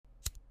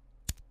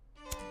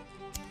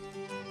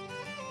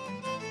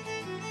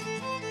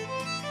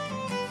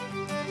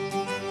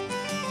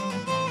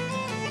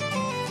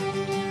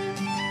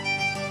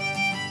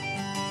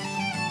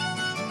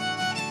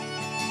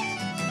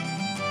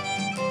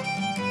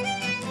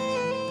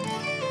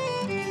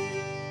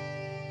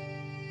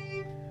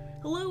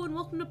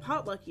welcome to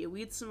Potlucky, a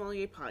Weed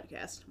Sommelier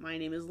podcast. My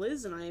name is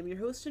Liz, and I am your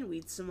host and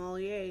Weed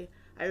Sommelier.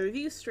 I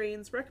review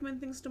strains, recommend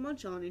things to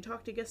munch on, and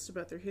talk to guests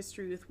about their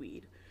history with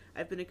weed.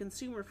 I've been a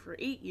consumer for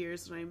 8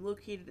 years, and I am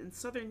located in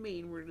southern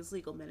Maine, where it is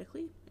legal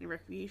medically and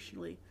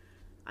recreationally.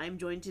 I am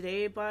joined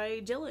today by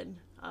Dylan.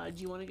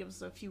 Do you want to give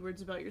us a few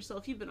words about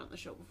yourself? You've been on the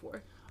show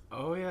before.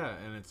 Oh yeah,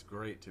 and it's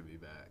great to be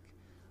back.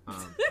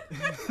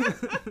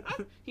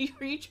 Are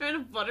you trying to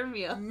butter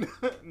me up?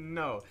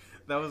 No,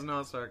 that was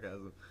not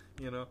sarcasm.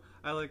 You know,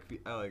 I like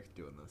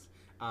doing this.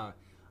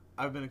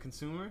 I've been a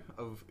consumer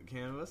of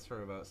cannabis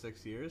for about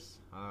 6 years.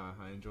 I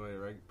enjoy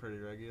it pretty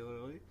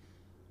regularly,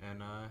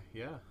 and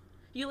yeah.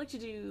 You like to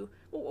do,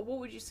 what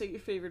would you say your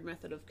favorite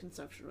method of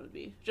consumption would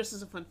be? Just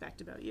as a fun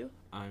fact about you.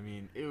 I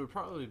mean, it would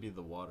probably be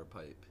the water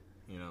pipe,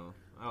 you know.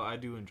 I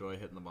do enjoy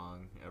hitting the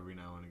bong every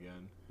now and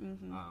again.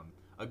 Mm-hmm.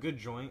 A good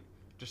joint,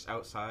 just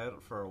outside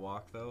for a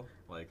walk, though,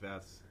 like,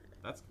 that's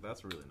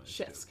really nice,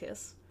 Chef's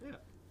kiss. Yeah.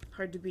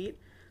 Hard to beat.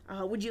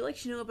 Would you like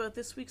to know about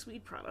this week's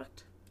weed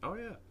product? Oh,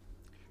 yeah.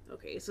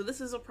 Okay, so this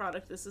is a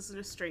product, this isn't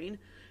a strain.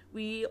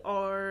 We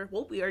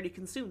already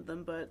consumed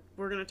them, but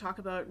we're going to talk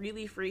about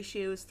ReLeaf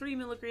Ratio's 3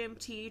 milligram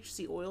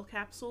THC oil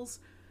capsules.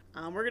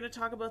 We're going to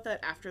talk about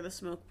that after the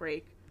smoke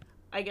break.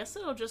 I guess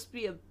it'll just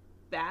be a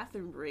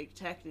bathroom break,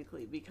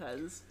 technically,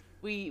 because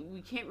we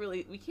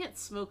can't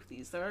smoke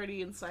these. They're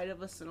already inside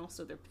of us, and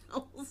also they're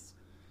pills.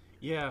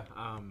 Yeah,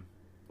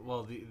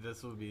 well,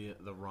 this would be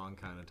the wrong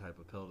kind of type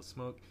of pill to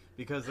smoke,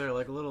 because they're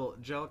like little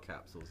gel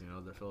capsules, you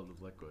know, they're filled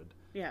with liquid.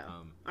 Yeah,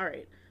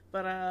 alright.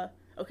 But,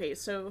 okay,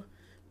 so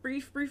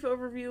brief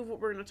overview of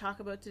what we're going to talk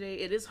about today.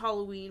 It is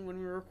Halloween when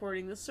we're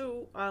recording this,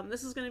 so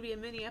this is going to be a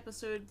mini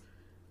episode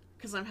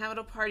because I'm having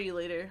a party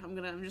later.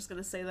 I'm just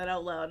gonna say that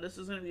out loud. This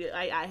is gonna be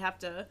I have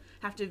to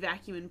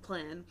vacuum and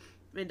plan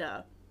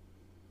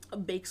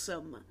and bake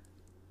some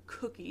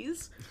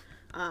cookies.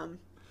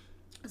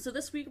 So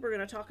this week we're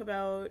gonna talk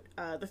about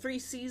the 3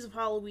 C's of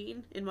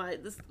Halloween.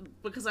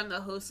 Because I'm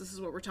the host, this is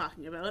what we're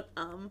talking about.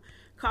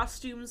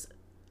 Costumes,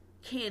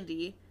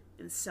 candy,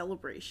 and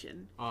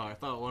celebration. Oh, I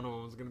thought one of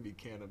them was gonna be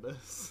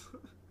cannabis.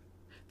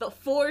 The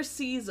 4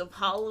 C's of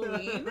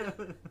Halloween.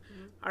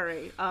 All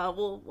right.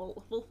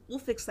 We'll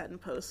fix that in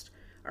post.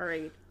 All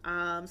right.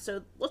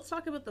 So let's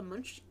talk about the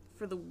munch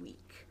for the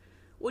week.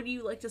 What do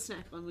you like to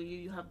snack on when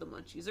you have the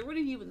munchies, or what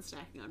have you been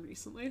snacking on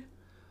recently?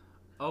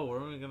 Oh,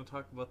 we're only gonna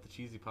talk about the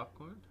cheesy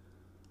popcorn?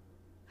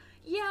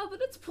 Yeah,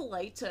 but it's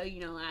polite to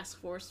ask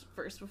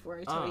first before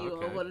I tell you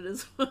what it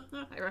is.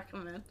 I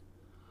recommend.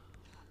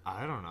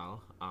 I don't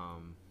know.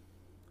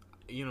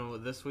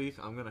 This week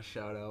I'm gonna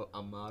shout out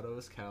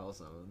Amato's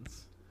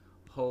Calzones.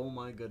 Oh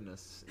my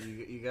goodness,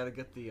 you gotta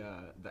get the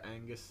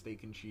Angus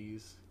steak and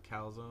cheese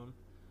calzone.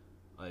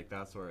 Like,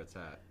 that's where it's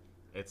at.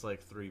 It's like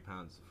 3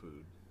 pounds of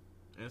food,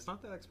 and it's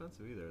not that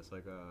expensive either. It's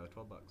like $12.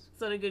 Is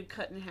that a good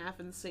cut in half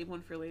and save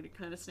one for later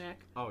kind of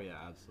snack? Oh yeah,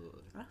 absolutely.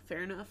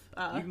 Fair enough.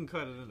 You can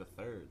cut it into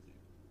thirds.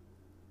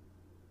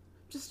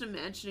 Just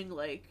imagining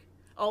like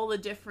all the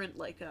different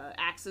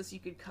axes you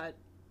could cut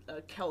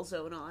a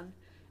calzone on.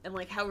 And,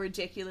 how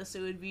ridiculous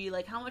it would be.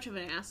 Like, how much of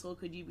an asshole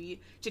could you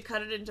be to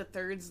cut it into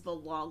thirds the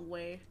long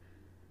way?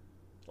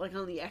 Like,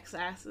 on the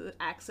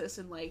x-axis,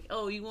 and,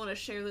 oh, you want to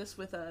share this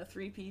with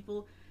 3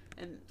 people?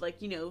 And,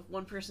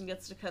 one person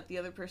gets to cut, the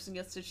other person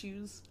gets to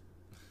choose?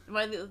 Am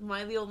I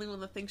the only one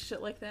that thinks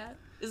shit like that?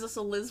 Is this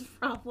a Liz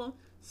problem?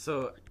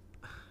 So,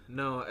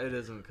 no, it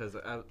isn't, because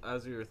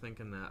as we were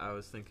thinking that, I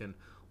was thinking,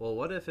 well,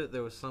 what if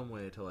there was some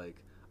way to,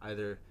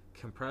 either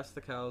compress the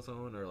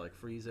calzone or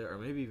freeze it or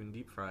maybe even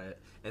deep fry it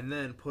and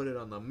then put it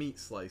on the meat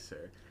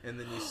slicer and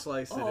then you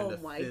slice it into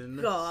thin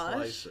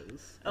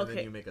slices and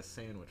then you make a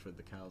sandwich with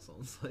the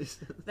calzone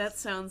slices. That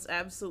sounds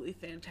absolutely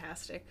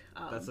fantastic.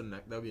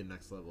 That'd be a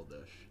next level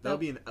dish. That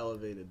would be an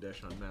elevated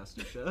dish on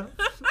MasterChef.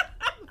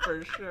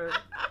 For sure.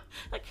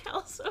 A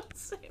calzone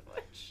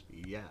sandwich.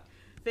 Yeah.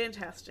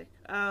 Fantastic.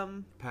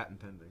 Patent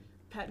pending.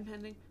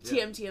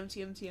 Yeah.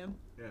 TM.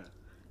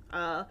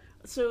 Yeah.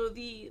 So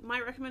my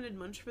recommended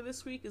munch for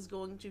this week is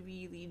going to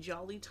be the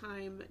Jolly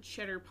Time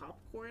cheddar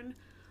popcorn.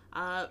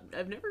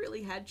 I've never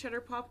really had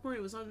cheddar popcorn.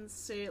 It was on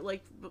sale,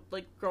 like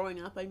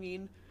growing up. I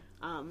mean,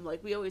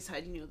 we always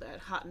had, that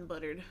hot and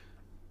buttered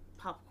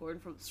popcorn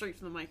straight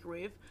from the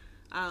microwave.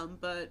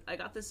 But I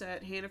got this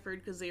at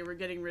Hannaford because they were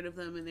getting rid of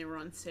them and they were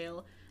on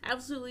sale.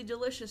 Absolutely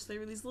delicious. They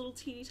were these little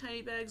teeny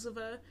tiny bags of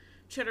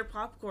cheddar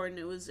popcorn.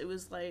 It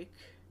was like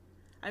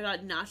I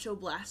got nacho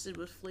blasted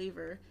with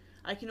flavor.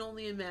 I can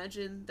only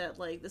imagine that,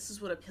 this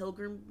is what a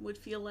pilgrim would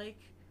feel like,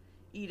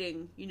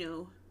 eating,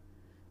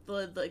 what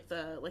are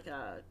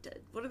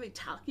they,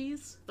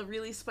 Takis? The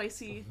really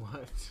spicy...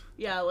 What?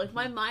 Yeah,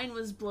 my mind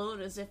was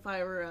blown as if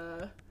I were,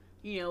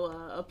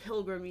 a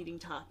pilgrim eating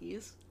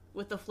Takis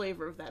with the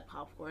flavor of that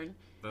popcorn.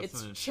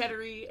 It's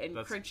cheddary and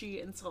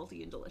crunchy and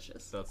salty and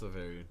delicious. That's a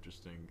very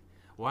interesting...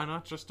 Why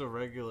not just a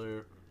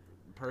regular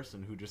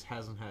person who just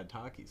hasn't had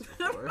Takis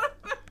before?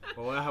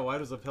 Well, why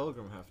does a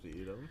pilgrim have to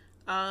eat them?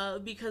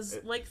 Because,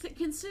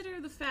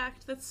 consider the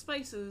fact that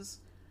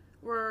spices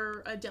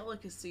were a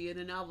delicacy and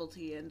a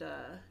novelty, and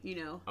you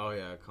know. Oh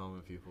yeah,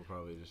 common people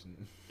probably just.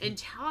 And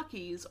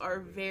talkies are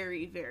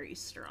very, very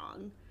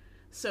strong,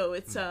 so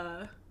it's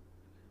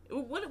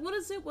what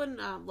is it when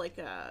like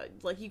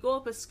you go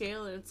up a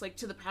scale and it's like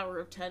to the power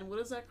of 10? What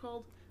is that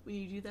called when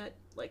you do that?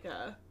 Like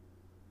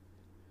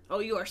oh,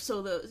 you are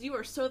so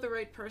the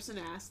right person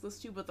to ask this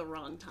to, but the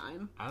wrong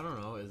time. I don't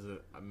know. Is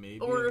it maybe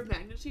order of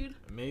magnitude?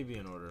 Maybe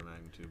an order of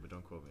magnitude, but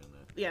don't quote me on that.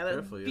 Yeah,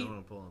 careful. You don't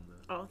want to pull on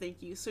that. Oh,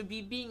 thank you. So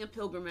being a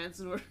pilgrim adds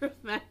an order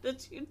of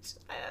magnitude to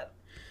that.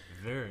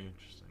 Very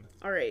interesting.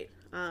 All right.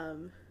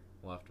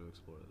 We'll have to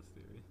explore this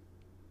theory.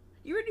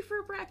 You ready for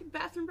a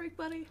bathroom break,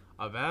 buddy?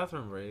 A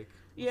bathroom break?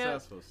 What's Yeah.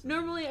 that supposed to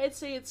Normally, I'd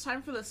say it's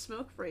time for the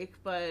smoke break,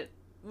 but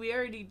we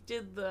already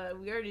did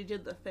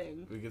the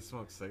thing. We could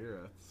smoke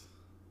cigarettes.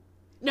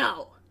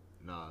 No.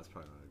 No, that's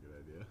probably not a good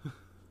idea.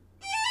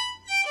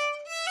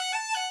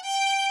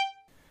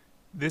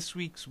 This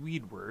week's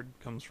weed word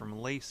comes from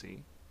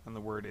Lacey, and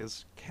the word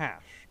is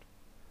cached,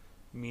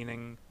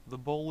 meaning the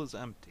bowl is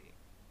empty.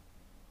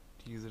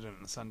 To use it in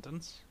a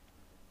sentence,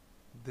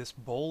 this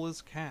bowl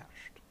is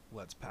cached.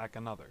 Let's pack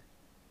another.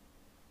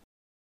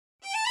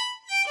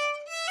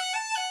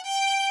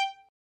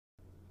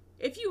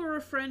 If you or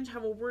a friend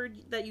have a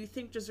word that you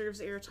think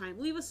deserves airtime,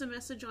 leave us a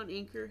message on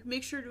Anchor.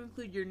 Make sure to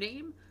include your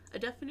name, a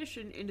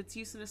definition, and its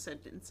use in a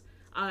sentence.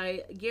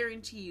 I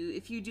guarantee you,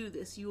 if you do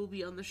this, you will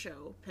be on the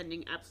show,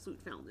 pending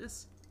absolute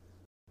foulness.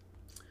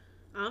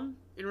 And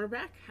we're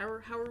back. How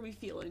are we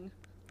feeling?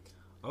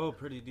 Oh,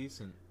 pretty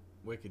decent.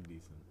 Wicked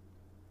decent.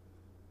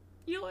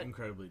 You know what?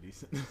 Incredibly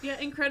decent. Yeah,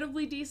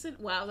 incredibly decent.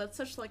 Wow, that's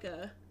such like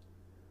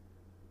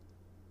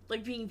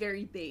being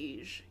very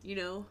beige, you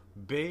know?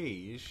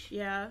 Beige?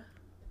 Yeah.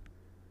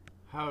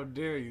 How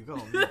dare you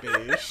call me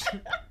beige?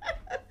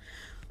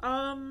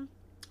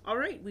 All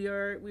right, we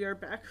are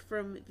back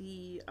from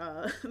the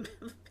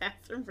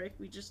bathroom break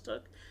we just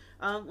took.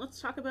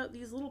 Let's talk about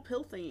these little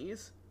pill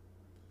thingies.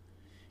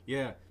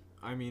 Yeah,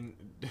 I mean,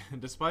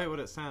 despite what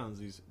it sounds,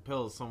 these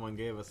pills someone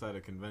gave us at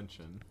a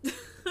convention.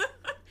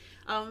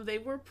 They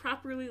were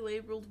properly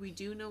labeled. We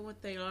do know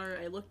what they are.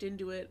 I looked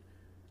into it.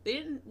 They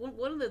didn't.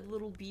 One of the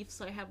little beefs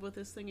I have with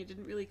this thing, it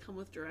didn't really come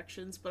with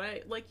directions. But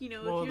I if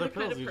you're the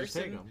kind of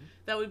person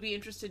that would be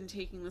interested in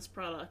taking this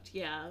product,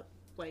 yeah.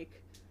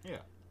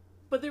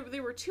 But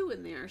there were two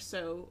in there,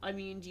 so I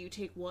mean, do you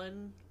take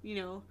one,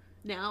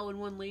 now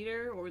and one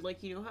later, or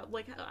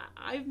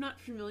I'm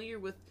not familiar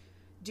with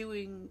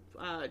doing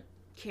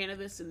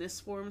cannabis in this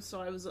form,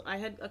 so I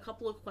had a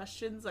couple of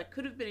questions that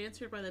could have been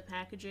answered by the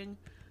packaging,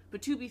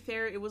 but to be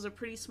fair, it was a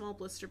pretty small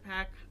blister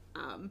pack.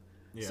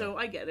 So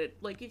I get it.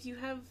 Like, if you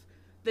have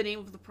the name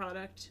of the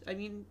product, I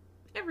mean,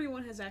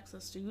 everyone has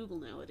access to Google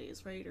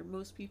nowadays, right? Or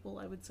most people,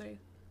 I would say.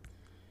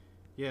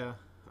 Yeah.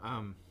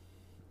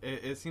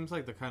 It seems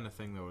like the kind of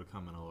thing that would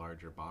come in a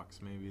larger box,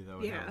 maybe, that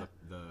would have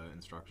the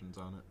instructions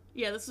on it.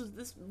 Yeah, this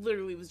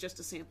literally was just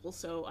a sample,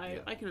 so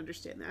I can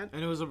understand that.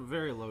 And it was a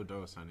very low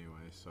dose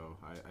anyway, so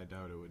I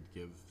doubt it would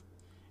give...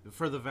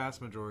 For the vast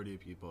majority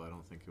of people, I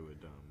don't think it would,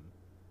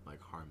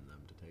 harm them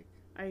to take.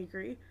 I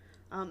agree.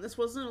 This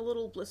wasn't a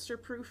little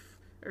blister-proof,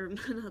 or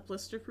not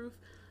blister-proof,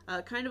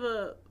 kind of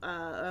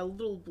a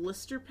little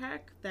blister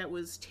pack that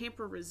was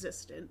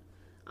tamper-resistant,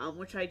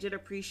 which I did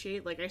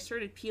appreciate. Like, I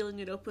started peeling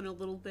it open a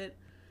little bit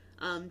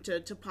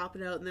to pop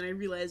it out, and then I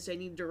realized I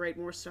needed to write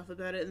more stuff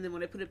about it, and then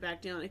when I put it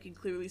back down, I could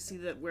clearly see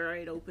that where I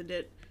had opened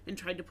it and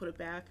tried to put it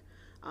back,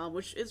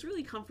 which is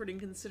really comforting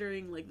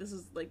considering,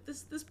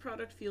 this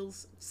product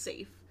feels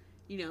safe,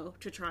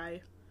 to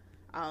try,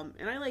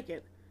 and I like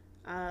it.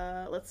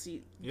 Let's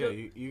see. Yeah,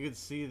 you could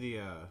see the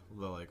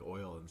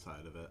oil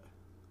inside of it.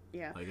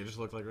 Yeah. Like, it just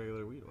looked like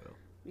regular weed oil.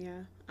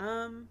 Yeah.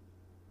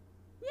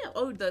 Yeah.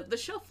 Oh, the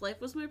shelf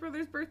life was my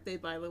brother's birthday,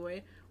 by the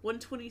way.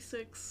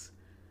 126.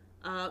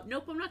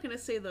 Nope, I'm not gonna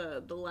say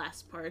the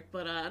last part,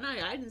 but and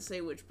I didn't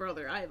say which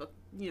brother. I have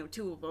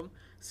two of them.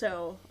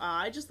 So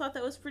I just thought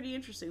that was pretty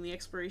interesting. The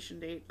expiration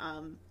date.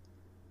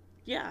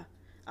 Yeah.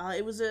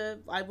 I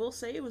will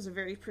say it was a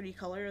very pretty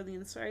color on the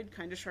inside,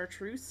 kind of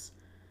chartreuse.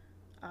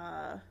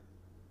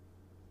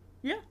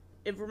 Yeah,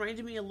 it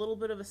reminded me a little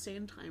bit of a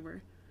sand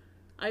timer.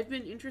 I've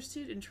been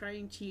interested in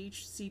trying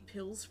THC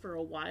pills for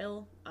a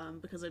while,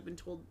 because I've been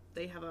told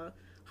they have a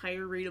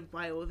higher rate of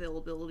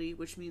bioavailability,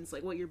 which means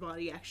what your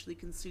body actually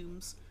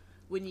consumes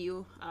when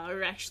you,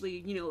 or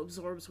actually,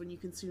 absorbs when you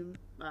consume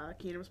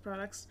cannabis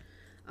products.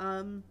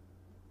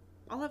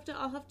 I'll have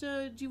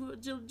to do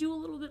a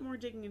little bit more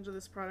digging into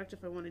this product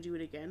if I want to do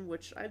it again,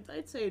 which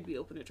I'd say I'd be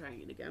open to trying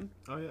it again.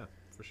 Oh yeah,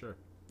 for sure.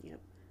 Yep.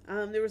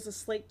 There was a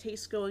slight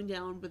taste going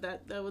down, but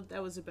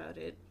that was about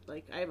it.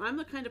 Like, I'm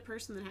the kind of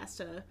person that has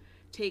to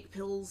take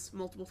pills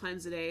multiple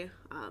times a day.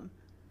 And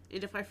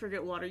if I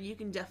forget water, you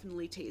can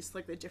definitely taste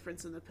the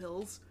difference in the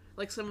pills.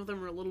 Like, some of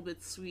them are a little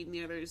bit sweet, and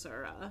the others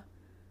are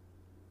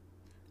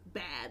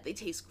bad. They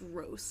taste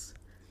gross.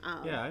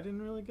 Yeah, I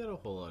didn't really get a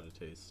whole lot of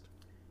taste.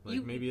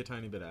 Maybe a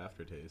tiny bit of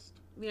aftertaste.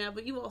 Yeah,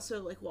 but you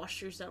also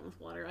wash yours down with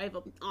water. I have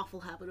an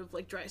awful habit of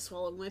dry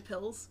swallowing my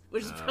pills,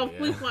 which is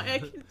probably why I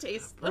can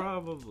taste them.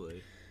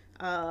 Probably.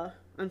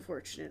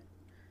 Unfortunate.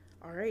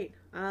 All right.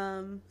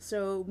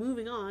 So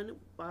moving on,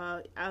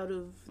 out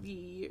of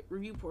the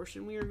review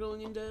portion, we are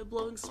going into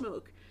blowing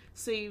smoke.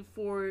 Save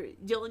for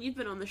Dylan, you've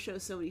been on the show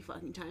so many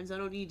fucking times. I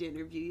don't need to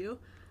interview you.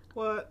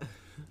 What?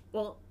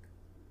 Well,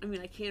 I mean,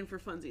 I can for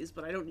funsies,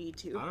 but I don't need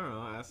to. I don't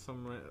know. Ask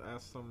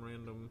some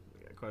random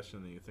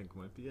question that you think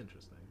might be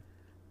interesting.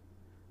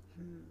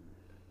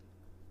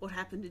 What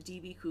happened to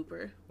DB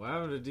Cooper? What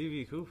happened to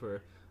DB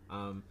Cooper?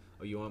 Oh,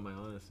 you want my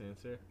honest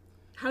answer?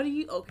 How do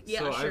you? Okay, yeah,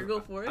 So sure, go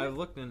for it. I've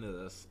looked into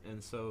this,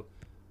 and so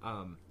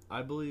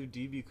I believe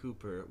DB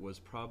Cooper was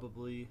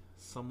probably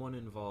someone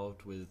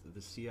involved with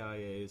the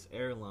CIA's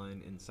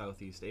airline in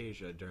Southeast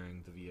Asia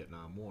during the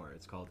Vietnam War.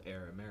 It's called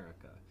Air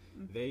America.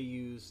 Mm-hmm. They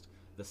used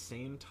the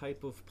same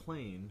type of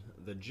plane,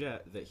 the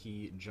jet that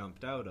he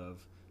jumped out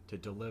of, to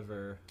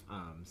deliver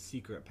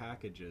secret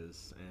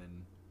packages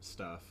and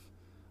stuff,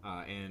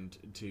 and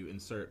to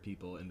insert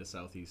people into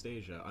Southeast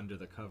Asia under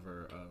the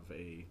cover of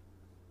a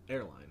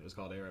airline. It was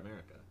called Air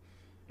America,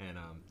 and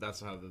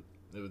that's how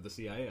the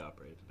CIA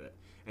operated it.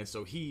 And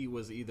so he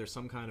was either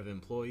some kind of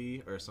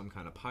employee or some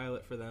kind of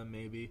pilot for them,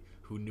 maybe,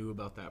 who knew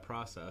about that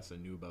process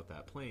and knew about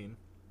that plane.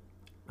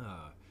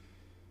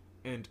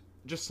 And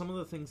just some of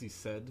the things he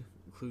said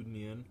clued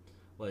me in.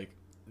 Like,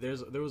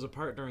 there was a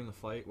part during the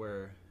flight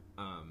where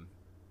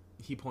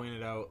he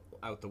pointed out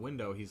the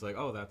window. He's like,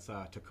 "Oh, that's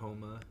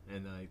Tacoma,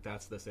 and like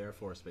that's this Air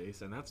Force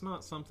base." And that's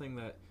not something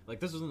that, like,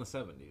 this was in the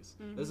 70s.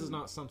 Mm-hmm. This is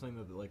not something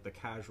that like the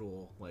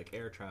casual like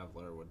air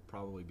traveler would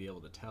probably be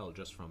able to tell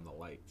just from the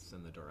lights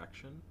and the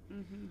direction.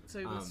 Mm-hmm. So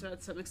he must have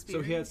had some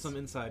experience. So he had some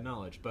inside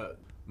knowledge. But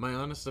my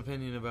honest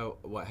opinion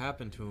about what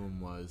happened to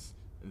him was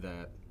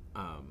that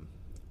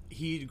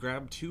he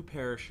grabbed 2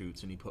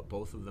 parachutes and he put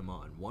both of them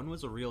on. One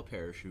was a real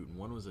parachute and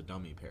one was a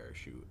dummy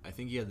parachute. I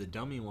think he had the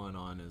dummy one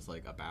on as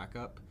like a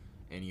backup,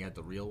 and he had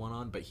the real one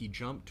on, but he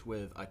jumped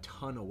with a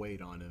ton of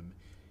weight on him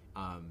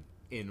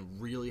in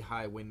really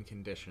high wind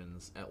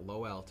conditions at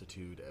low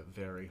altitude at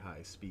very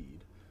high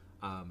speed.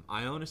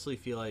 I honestly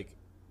feel like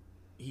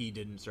he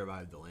didn't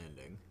survive the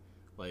landing.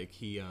 Like,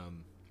 he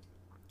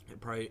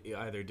probably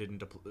either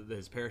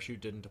his parachute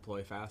didn't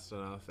deploy fast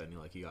enough, and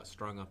like he got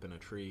strung up in a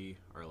tree,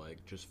 or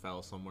like just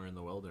fell somewhere in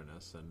the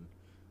wilderness and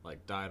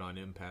like died on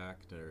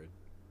impact, or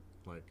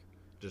like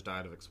just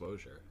died of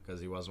exposure because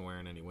he wasn't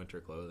wearing any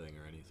winter clothing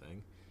or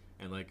anything.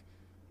 And like,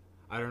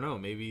 I don't know,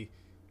 maybe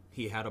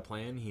he had a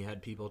plan, he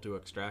had people to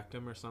extract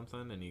him or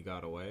something, and he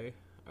got away,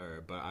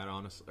 or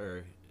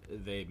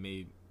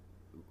they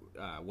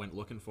went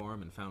looking for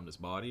him and found his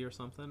body or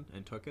something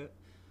and took it.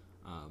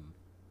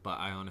 But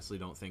I honestly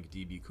don't think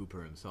DB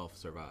Cooper himself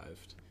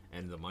survived,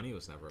 and the money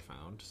was never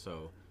found,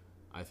 so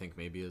I think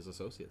maybe his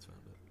associates found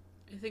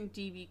it. I think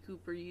DB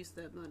Cooper used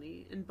that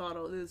money and bought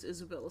all those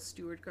Isabella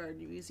Stewart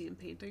Gardner Museum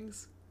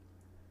paintings.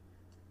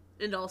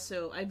 And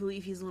also, I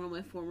believe he's one of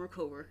my former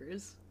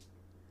coworkers.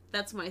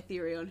 That's my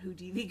theory on who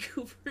DB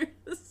Cooper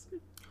is.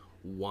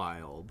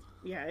 Wild.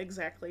 Yeah,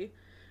 exactly.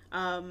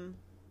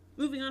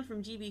 Moving on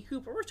from DB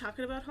Cooper, we're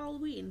talking about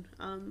Halloween.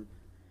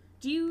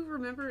 Do you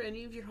remember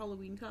any of your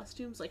Halloween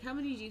costumes? Like, how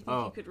many do you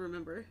think you could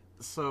remember?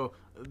 So,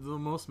 the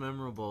most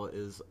memorable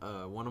is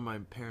one of my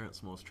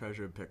parents' most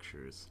treasured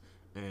pictures.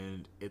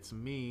 And it's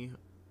me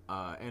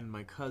and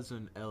my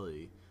cousin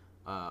Ellie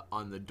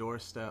on the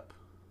doorstep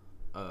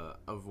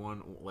of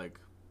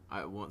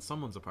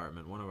someone's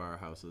apartment, one of our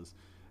houses.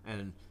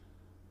 And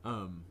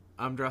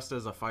I'm dressed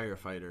as a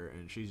firefighter,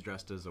 and she's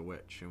dressed as a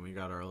witch. And we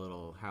got our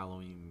little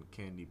Halloween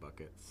candy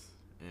buckets.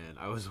 And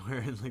I was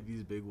wearing, like,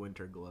 these big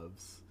winter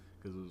gloves,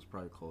 because it was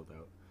probably cold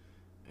out.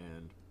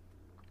 And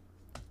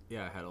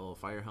yeah, I had a little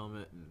fire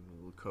helmet and a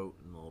little coat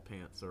and little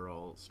pants that are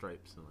all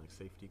stripes and like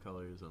safety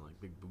colors and like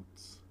big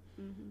boots.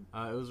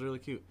 Mm-hmm. It was really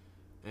cute.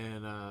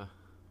 And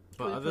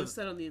but can we post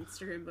that on the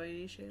Instagram by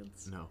any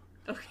chance? No.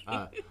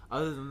 Okay.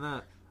 Other than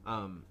that,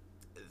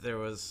 there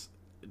was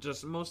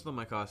just most of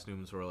my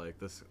costumes were like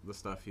the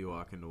stuff you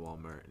walk into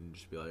Walmart and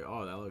just be like,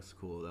 oh, that looks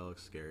cool, that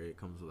looks scary. It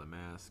comes with a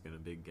mask and a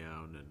big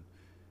gown and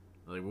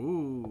like,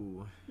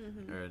 woo.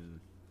 Mm-hmm. And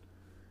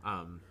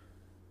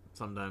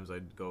sometimes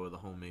I'd go with a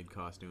homemade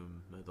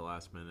costume at the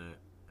last minute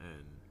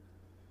and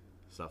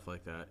stuff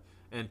like that.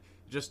 And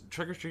just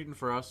trick-or-treating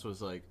for us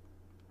was like,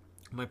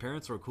 my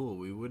parents were cool.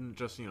 We wouldn't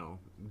just,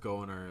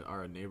 go in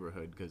our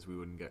neighborhood because we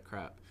wouldn't get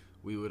crap.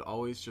 We would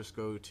always just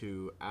go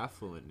to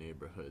affluent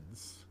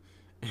neighborhoods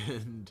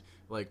and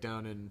like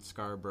down in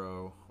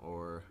Scarborough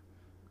or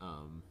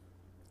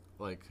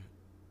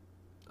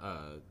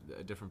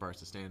different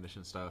parts of Standish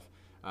and stuff,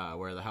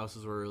 where the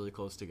houses were really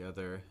close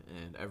together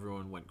and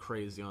everyone went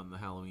crazy on the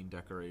Halloween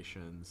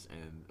decorations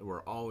and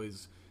were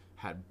always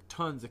had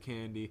tons of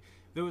candy.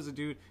 There was a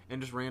dude,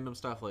 and just random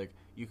stuff, like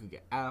you could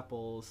get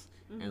apples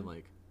and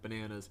like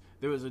bananas.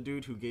 There was a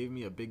dude who gave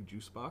me a big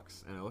juice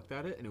box, and I looked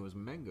at it, and it was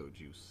mango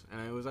juice,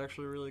 and it was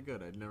actually really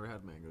good. I'd never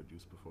had mango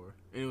juice before,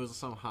 and it was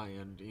some high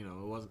end. It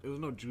was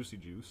no juicy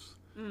juice,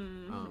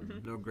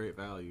 no great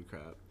value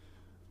crap.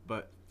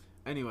 But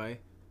anyway,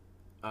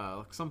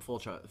 some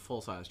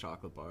full size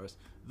chocolate bars.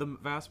 The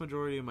vast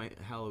majority of my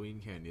Halloween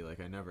candy, like,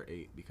 I never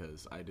ate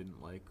because I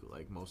didn't like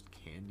most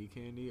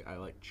candy. I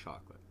like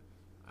chocolate.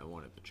 I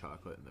wanted the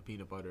chocolate and the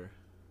peanut butter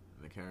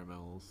and the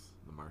caramels,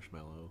 the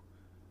marshmallow,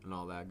 and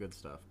all that good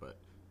stuff, but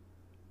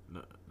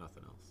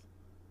nothing else.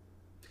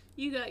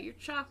 You got your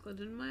chocolate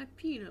and my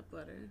peanut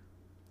butter.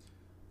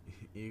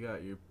 You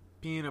got your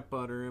peanut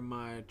butter and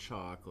my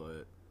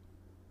chocolate.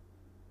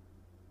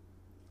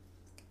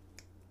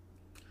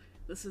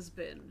 This has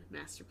been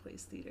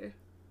Masterpiece Theater.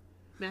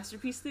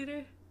 Masterpiece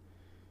Theater?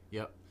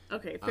 Yep.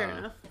 Okay, fair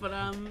enough. But,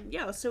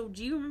 yeah, so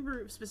do you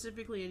remember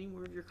specifically any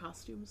more of your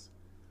costumes?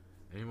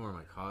 Any more of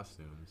my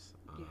costumes?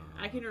 Yeah,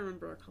 I can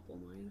remember a couple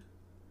of mine.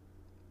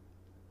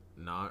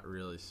 Not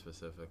really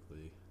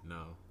specifically,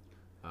 no.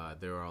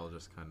 They were all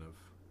just kind of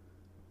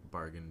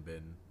bargain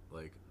bin,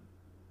 like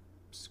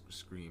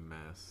scream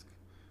mask,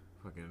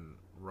 fucking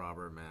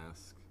robber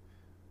mask,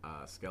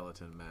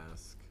 skeleton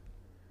mask,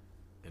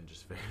 and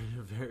just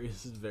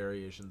various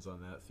variations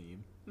on that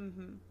theme.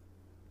 Mm-hmm.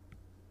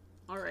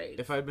 All right.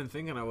 If I'd been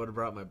thinking, I would have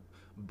brought my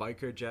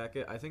biker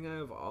jacket. I think I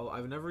have all.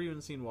 I've never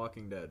even seen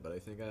Walking Dead, but I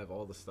think I have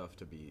all the stuff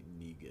to be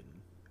Negan.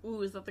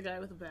 Ooh, is that the guy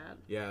with the bat?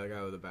 Yeah, the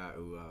guy with the bat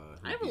who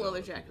I have a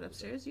leather jacket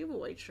upstairs. You have a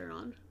white shirt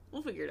on.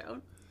 We'll figure it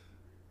out.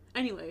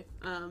 Anyway,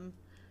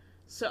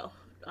 so,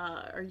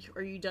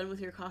 are you done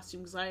with your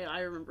costumes? I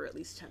remember at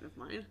least 10 of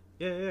mine.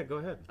 Yeah, go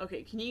ahead.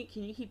 Okay, can you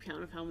keep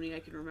count of how many I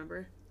can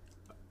remember?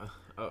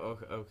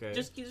 Okay.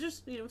 Just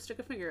stick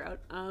a finger out.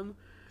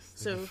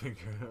 So,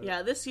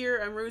 yeah, this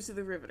year I'm Rosie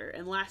the Riveter,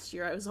 and last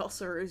year I was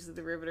also Rosie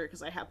the Riveter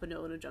because I happen to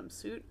own a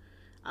jumpsuit.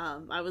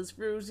 I was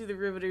Rosie the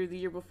Riveter the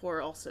year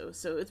before also,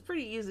 so it's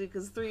pretty easy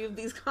because 3 of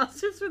these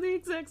costumes were the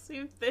exact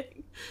same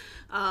thing.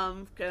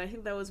 And I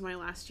think that was my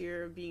last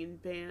year of being in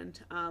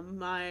band.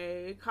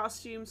 My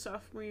costume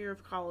sophomore year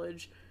of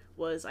college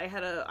was,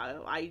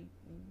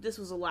 this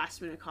was a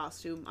last minute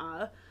costume.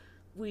 I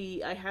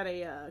had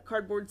a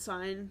cardboard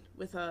sign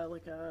with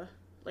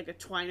like a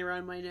twine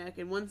around my neck,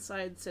 and one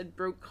side said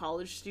broke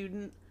college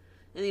student,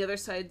 and the other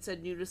side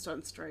said nudist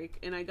on strike.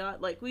 And I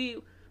got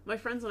my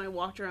friends and I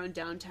walked around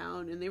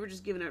downtown, and they were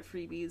just giving out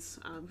freebies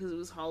because it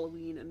was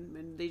Halloween,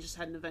 and they just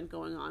had an event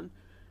going on.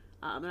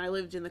 And I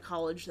lived in the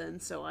college then,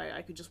 so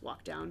I could just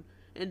walk down.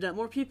 And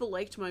more people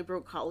liked my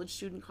broke college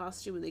student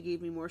costume, and they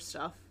gave me more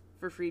stuff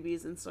for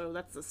freebies, and so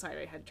that's the side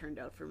I had turned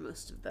out for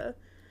most of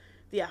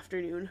the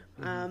afternoon.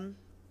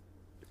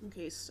 Mm-hmm.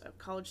 Okay, so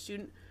college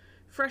student.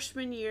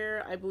 Freshman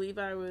year, I believe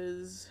I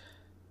was...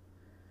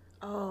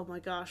 Oh my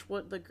gosh,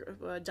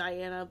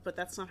 Diana, but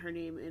that's not her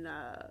name in...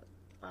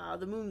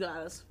 the moon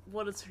goddess.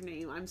 What is her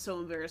name? I'm so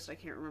embarrassed I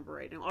can't remember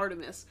right now.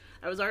 Artemis.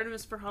 I was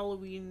Artemis for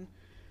Halloween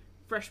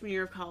freshman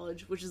year of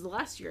college, which is the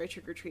last year I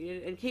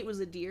trick-or-treated, and Kate was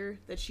a deer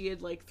that she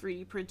had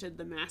 3D printed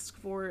the mask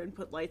for and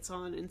put lights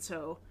on, and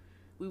so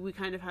we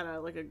kind of had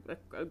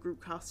a group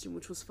costume,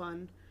 which was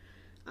fun.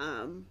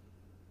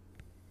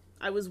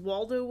 I was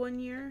Waldo one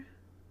year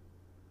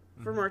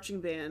for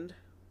marching band,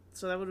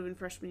 so that would have been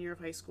freshman year of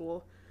high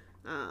school.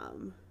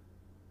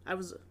 I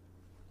was...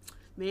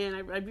 Man,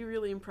 I'd be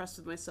really impressed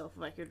with myself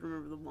if I could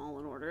remember them all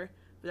in order,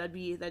 but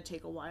that'd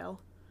take a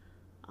while.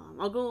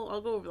 I'll go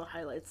over the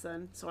highlights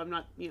then, so I'm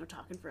not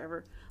talking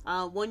forever.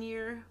 One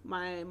year,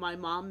 my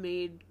mom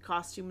made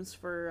costumes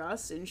for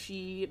us, and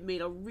she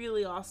made a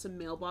really awesome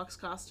mailbox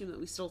costume that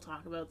we still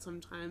talk about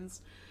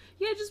sometimes.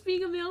 Yeah, just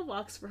being a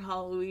mailbox for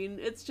Halloween.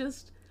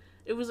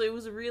 It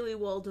was really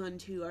well done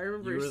too. I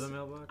remember. You were the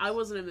mailbox? I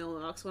wasn't a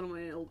mailbox. One of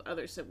my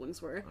other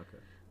siblings were.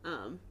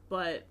 Okay.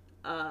 But.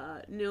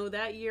 No,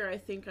 that year I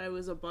think I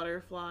was a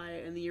butterfly,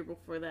 and the year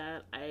before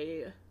that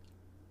I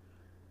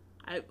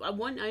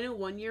know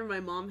one year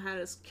my mom had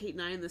us, Kate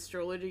and I, in the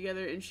stroller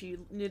together, and she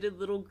knitted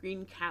little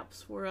green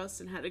caps for us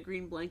and had a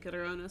green blanket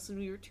around us, and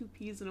we were 2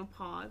 peas in a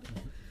pod,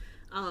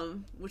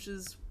 which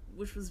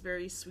was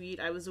very sweet.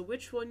 I was a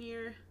witch one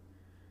year,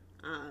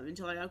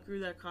 until I outgrew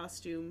that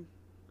costume.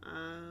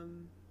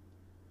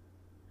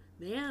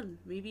 Man,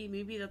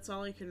 maybe that's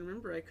all I can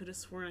remember. I could have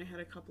sworn I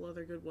had a couple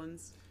other good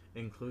ones.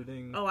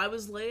 Including... Oh, I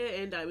was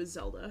Leia and I was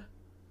Zelda.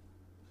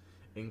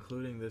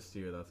 Including this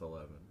year, that's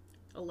 11.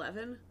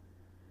 11?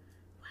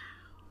 Wow.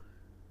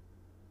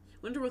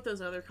 Wonder what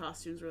those other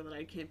costumes were that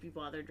I can't be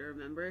bothered to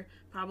remember.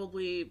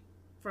 Probably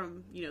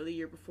from, the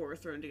year before,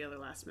 thrown together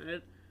last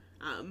minute.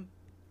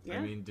 Yeah.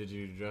 I mean, did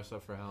you dress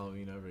up for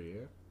Halloween every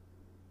year?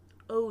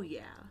 Oh,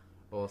 yeah.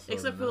 Well, so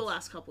except for the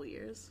last couple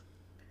years.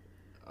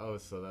 Oh,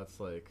 so that's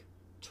 10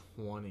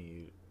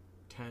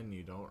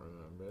 you don't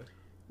remember.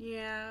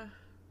 Yeah.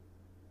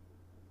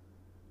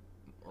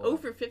 0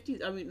 for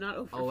 50. I mean, not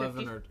 0 for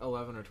 11 50.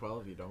 11 or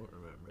 12 you don't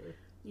remember.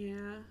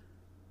 Yeah.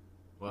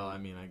 Well, I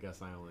mean, I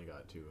guess I only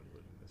got 2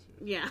 including this year.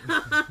 Yeah.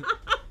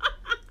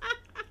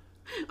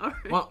 All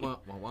right.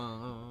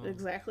 Wah.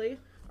 Exactly.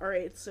 All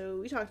right, so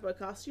we talked about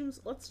costumes.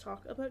 Let's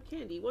talk about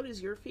candy. What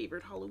is your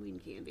favorite Halloween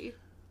candy?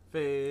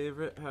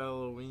 Favorite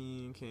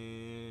Halloween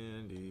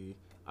candy?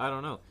 I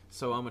don't know.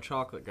 So I'm a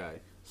chocolate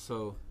guy.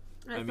 So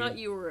I thought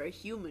you were a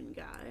human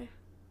guy.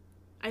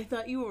 I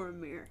thought you were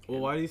American. Well,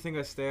 why do you think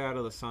I stay out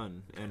of the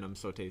sun and I'm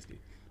so tasty?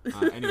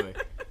 Anyway,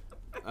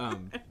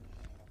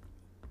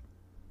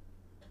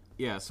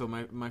 yeah. So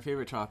my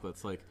favorite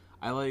chocolates, like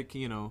I like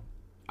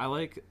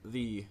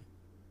the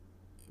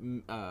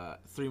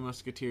Three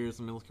Musketeers,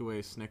 Milky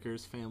Way,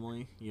 Snickers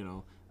family. You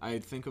know, I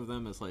think of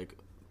them as like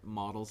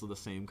models of the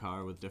same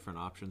car with different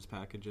options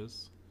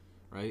packages,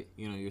 right?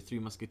 You know, your Three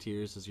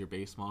Musketeers is your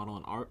base model,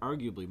 and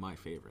arguably my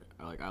favorite.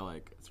 I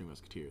like Three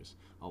Musketeers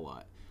a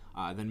lot.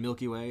 Then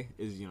Milky Way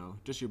is, you know,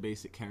 just your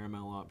basic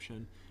caramel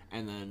option,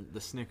 and then the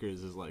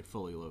Snickers is like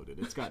fully loaded.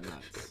 It's got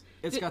nuts.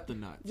 It's got the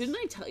nuts. Didn't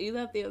I tell you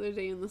that the other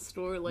day in the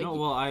store? Like, no,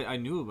 well, I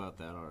knew about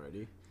that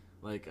already.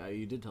 Like,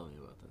 you did tell me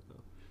about that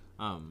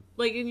though.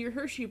 Like in your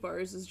Hershey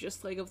bars is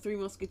just like a Three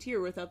Musketeer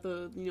without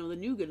the the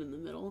nougat in the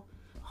middle.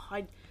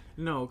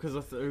 No, because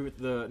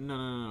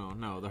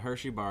no. The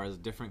Hershey bar is a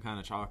different kind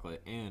of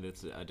chocolate, and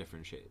it's a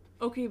different shape.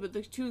 Okay, but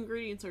the two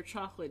ingredients are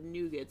chocolate and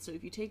nougat. So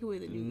if you take away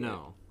the nougat,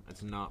 no,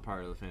 it's not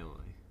part of the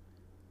family.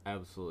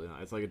 Absolutely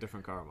not. It's like a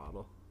different car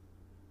model.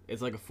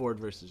 It's like a Ford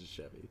versus a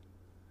Chevy.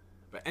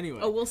 But anyway.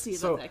 Oh, we'll see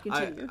about that.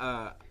 Continue.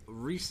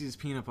 Reese's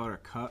peanut butter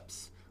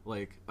cups,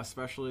 like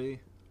especially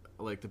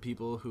like the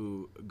people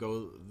who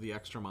go the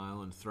extra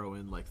mile and throw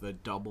in like the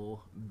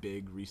double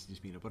big Reese's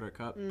peanut butter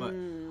cup. But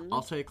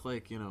I'll take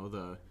like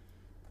the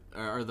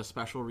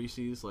special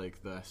Reese's,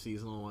 like the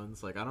seasonal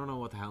ones. Like I don't know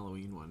what the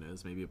Halloween one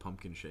is. Maybe a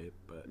pumpkin shape,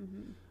 but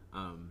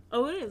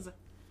oh, it is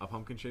a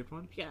pumpkin shaped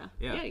one. Yeah,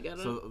 you got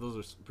it. So those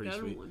are pretty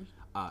sweet.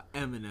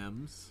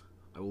 M&Ms.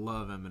 I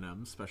love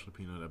M&Ms, especially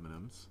peanut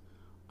M&Ms.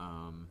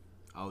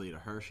 I'll eat a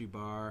Hershey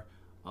bar.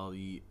 I'll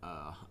eat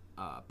a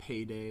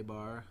Payday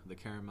bar, the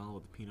caramel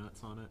with the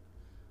peanuts on it.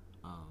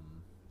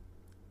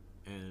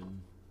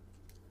 And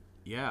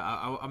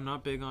yeah, I'm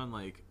not big on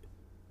like,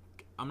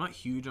 I'm not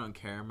huge on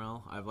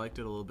caramel. I've liked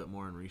it a little bit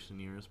more in recent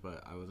years,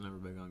 but I was never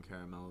big on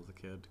caramel as a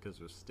kid because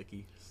it was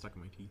sticky, stuck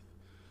in my teeth.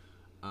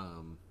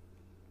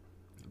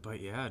 But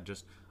yeah,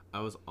 I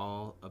was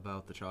all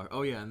about the chocolate.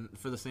 Oh yeah, and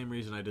for the same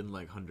reason I didn't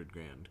like 100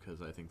 Grand,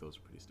 because I think those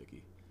are pretty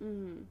sticky.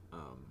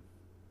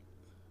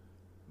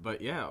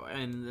 But yeah,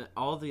 and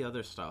all the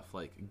other stuff,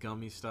 like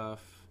gummy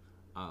stuff,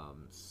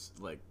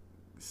 like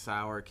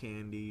sour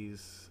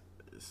candies,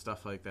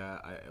 stuff like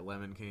that,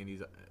 lemon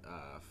candies,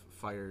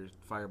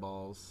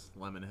 fireballs,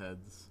 lemon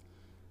heads.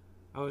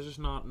 I was just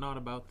not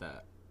about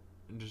that.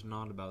 I'm just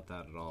not about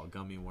that at all.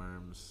 Gummy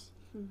worms,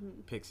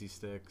 pixie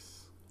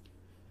sticks.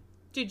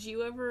 Did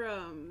you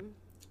ever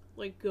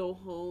like go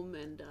home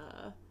and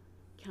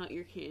count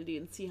your candy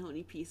and see how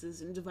many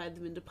pieces and divide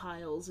them into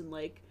piles and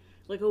like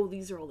oh,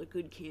 these are all the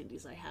good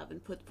candies I have,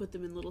 and put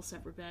them in little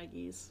separate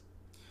baggies?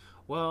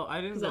 Well, I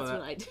didn't. That's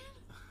what I did.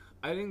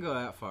 I didn't go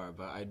that far,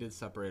 but I did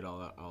separate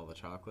all the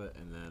chocolate,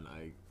 and then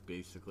I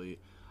basically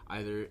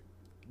either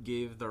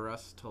gave the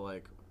rest to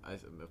like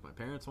if my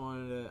parents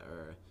wanted it,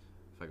 or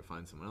if I could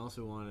find someone else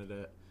who wanted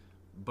it.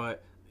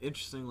 But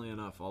interestingly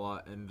enough, a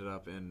lot ended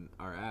up in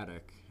our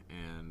attic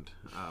and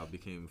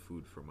became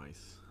food for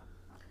mice.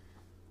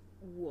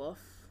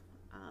 Woof.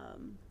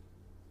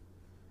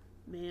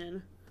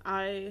 Man,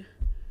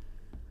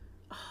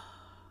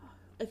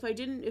 if I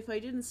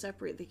didn't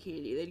separate the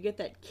candy, they'd get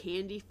that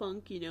candy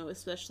funk,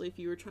 especially if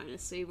you were trying to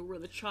save over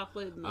the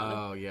chocolate. And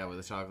oh yeah, where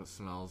the chocolate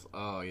smells.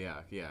 Oh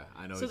yeah,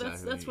 I know so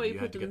exactly. That's why you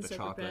put them in the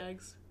separate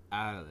bags.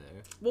 Out of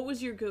there. What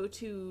was your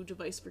go-to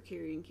device for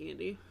carrying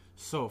candy?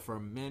 So for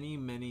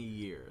many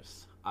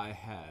years, I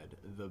had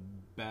the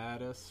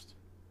baddest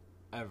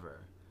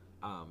ever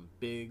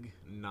big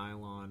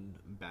nylon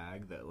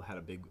bag that had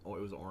it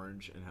was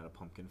orange and had a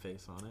pumpkin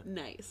face on it.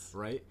 Nice.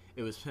 Right?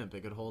 It was pimp.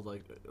 It could hold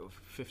like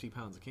 50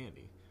 pounds of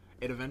candy.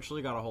 It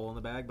eventually got a hole in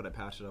the bag, but I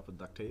patched it up with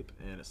duct tape,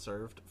 and it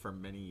served for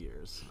many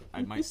years.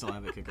 I might still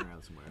have it kicking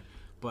around somewhere.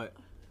 But,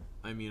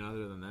 I mean,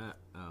 other than that,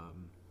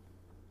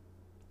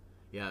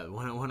 yeah,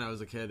 when I was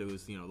a kid, it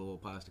was, the little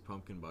plastic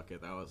pumpkin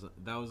bucket.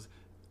 That was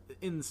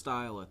in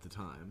style at the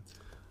time.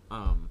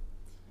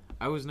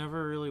 I was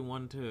never really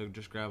one to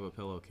just grab a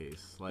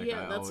pillowcase. Like,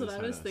 yeah, that's what I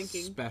was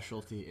thinking.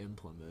 Specialty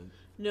implement.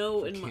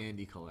 No, for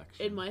candy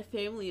collection. In my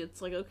family,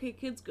 it's like, okay,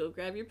 kids, go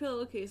grab your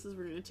pillowcases.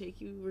 We're gonna take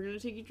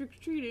you trick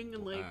or treating,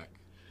 and like, whack.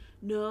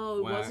 No,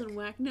 it wasn't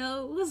whack.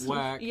 No, it was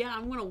whack. Yeah,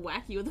 I'm gonna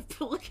whack you with a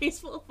pillowcase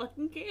full of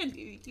fucking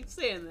candy. You keep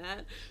saying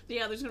that.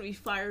 Yeah, there's gonna be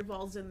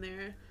fireballs in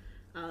there.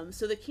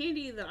 So the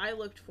candy that I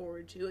looked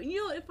forward to, and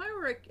if I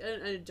were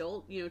an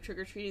adult, trick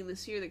or treating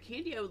this year, the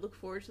candy I would look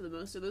forward to the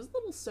most are those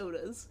little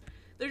sodas.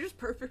 They're just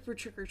perfect for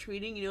trick or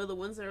treating. The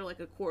ones that are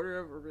like a quarter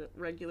of a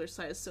regular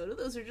size soda.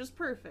 Those are just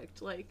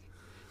perfect. Like,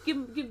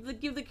 give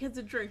the kids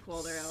a drink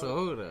while they're out.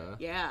 Soda.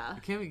 Yeah.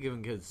 You can't be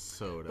giving kids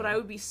soda. But I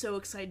would be so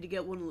excited to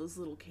get one of those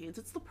little cans.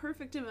 It's the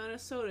perfect amount of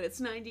soda.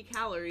 It's 90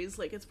 calories.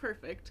 Like, it's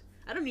perfect.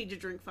 I don't need to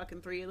drink fucking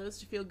 3 of those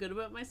to feel good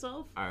about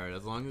myself. Alright,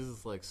 as long as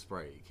it's like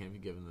Sprite. You can't be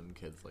giving them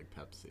kids like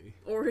Pepsi.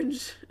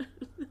 Orange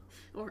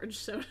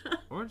soda.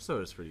 Orange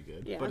soda's pretty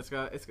good. Yeah. But it's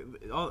got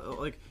all,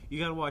 like, you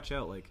gotta watch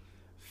out. Like,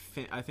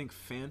 I think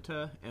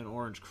Fanta and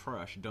Orange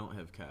Crush don't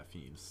have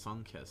caffeine.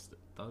 Sunkist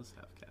does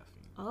have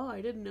caffeine. Oh,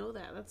 I didn't know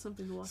that. That's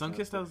something to watch out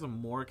Sunkist for. has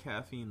more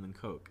caffeine than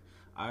Coke.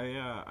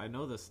 I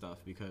know this stuff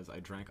because I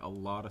drank a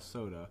lot of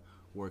soda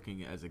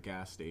working as a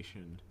gas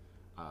station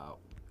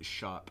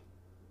shop.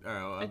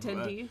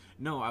 Attendee?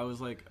 No, I was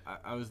like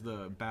I was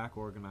the back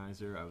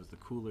organizer. I was the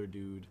cooler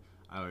dude.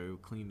 I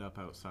cleaned up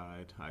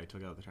outside. I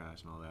took out the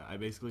trash and all that. I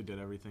basically did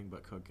everything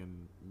but cook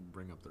and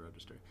bring up the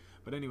register.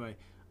 But anyway,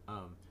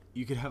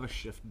 you could have a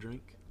shift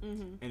drink,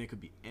 and it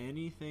could be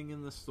anything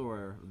in the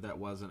store that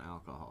wasn't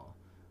alcohol,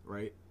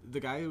 right? The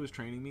guy who was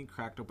training me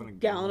cracked open a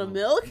Gallon of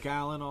milk?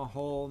 Gallon of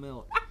whole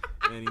milk,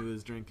 and he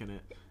was drinking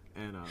it.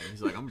 And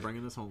he's like, I'm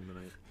bringing this home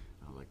tonight.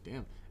 I was like,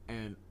 damn.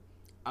 And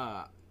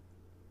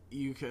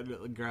you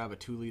could grab a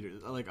 2 liter.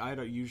 Like, I'd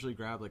usually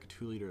grab like a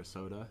 2 liter of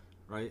soda,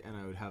 right? And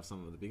I would have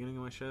some at the beginning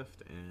of my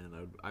shift,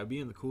 and I'd be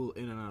in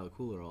and out of the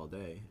cooler all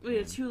day. Wait,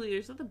 a 2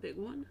 liters? Is that the big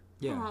one?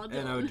 Yeah, Aw,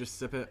 and I would just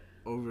sip it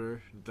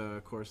over the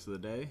course of the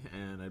day,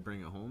 and I'd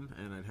bring it home,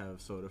 and I'd have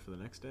soda for the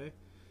next day,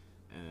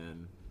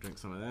 and drink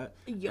some of that.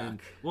 Yuck. And,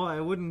 well, I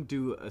wouldn't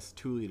do a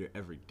 2 liter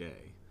every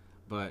day,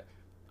 but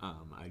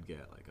I'd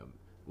get like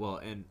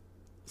and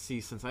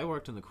see, since I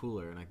worked in the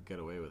cooler and I could get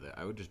away with it,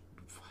 I would just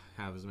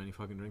have as many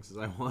fucking drinks as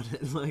I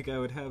wanted. Like, I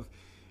would have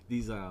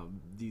these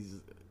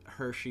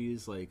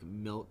Hershey's like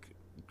milk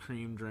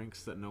cream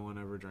drinks that no one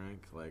ever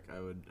drank. Like, I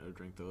would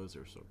drink those.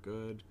 They're so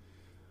good.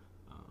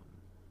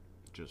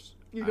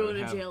 You're going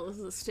to jail. This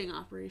is a sting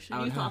operation.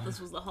 You thought this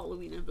was the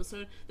Halloween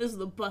episode. This is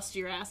the bust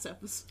your ass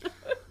episode.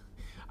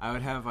 I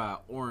would have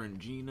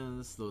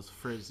Oranginas, those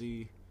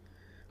frizzy,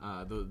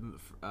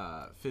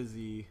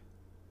 fizzy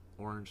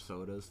orange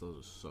sodas. Those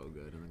are so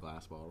good in the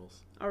glass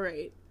bottles. All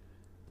right.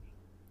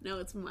 Now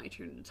it's my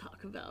turn to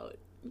talk about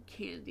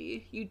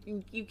candy.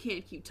 You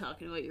can't keep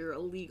talking about your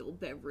illegal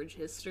beverage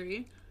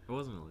history. It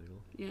wasn't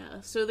illegal. Yeah.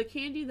 So the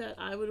candy that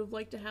I would have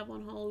liked to have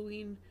on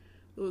Halloween,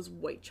 those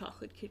white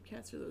chocolate Kit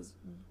Kats or those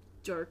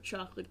dark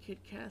chocolate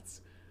Kit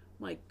Kats.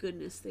 My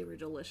goodness, they were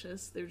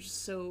delicious. They're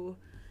just so...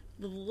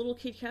 The little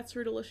Kit Kats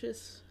were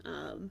delicious.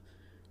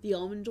 The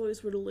Almond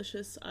Joys were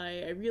delicious.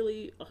 I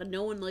really...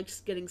 no one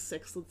likes getting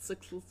sixlets.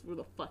 Sixlets were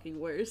the fucking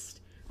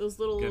worst. Those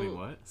little... Getting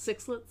what?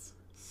 Sixlets.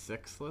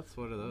 Sixlets?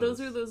 What are those? Those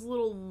are those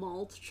little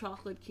malt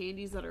chocolate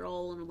candies that are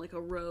all in like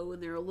a row,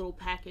 and they're a little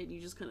packet, and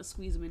you just kind of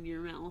squeeze them into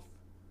your mouth.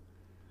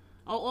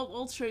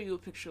 I'll show you a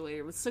picture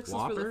later. With Sixlets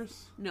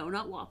Whoppers? No,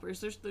 not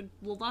Whoppers. There's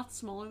not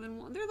smaller than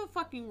one. They're the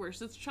fucking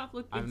worst. It's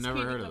chocolate. I've it's never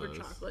candy heard of covered those.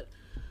 chocolate.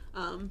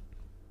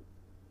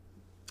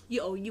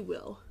 You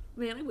will.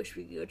 Man, I wish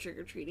we could go trick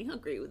or treating. How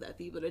great would that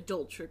be? But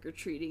adult trick or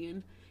treating,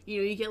 and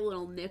you get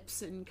little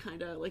nips and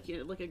kind of like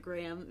like a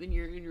gram in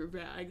your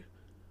bag.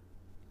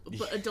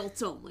 But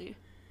adults only.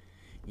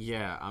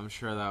 Yeah, I'm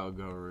sure that would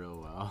go real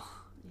well.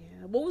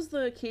 Yeah. What was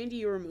the candy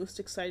you were most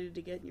excited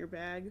to get in your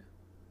bag?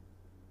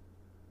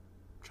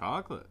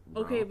 Chocolate.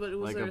 Bro. Okay, but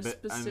was like there a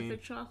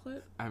specific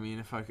chocolate? I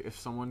mean, if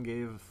someone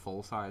gave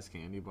full size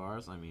candy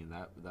bars, I mean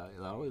that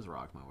always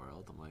rocked my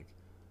world. I'm like,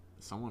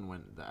 someone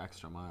went the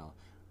extra mile,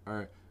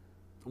 or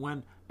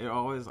when I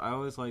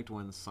always liked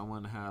when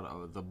someone had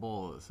the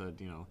bowl that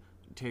said,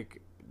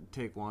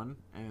 take one,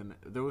 and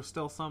there was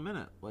still some in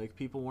it. Like,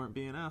 people weren't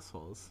being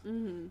assholes.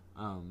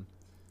 Mm-hmm.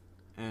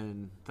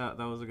 And that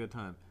was a good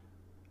time.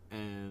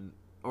 And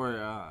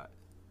I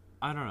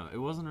don't know. It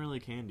wasn't really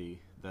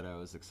candy that I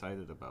was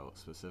excited about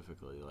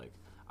specifically. Like,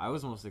 I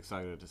was most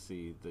excited to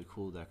see the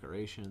cool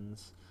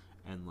decorations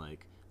and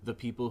like the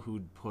people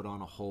who'd put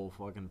on a whole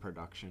fucking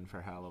production for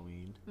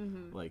Halloween.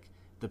 Mm-hmm. Like,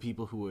 the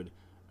people who would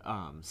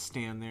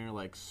stand there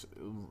like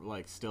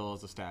still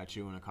as a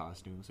statue in a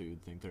costume, so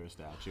you'd think they're a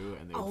statue,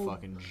 and they would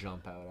fucking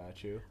jump out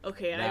at you.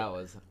 Okay, that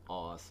was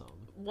awesome.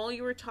 While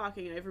you were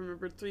talking, I've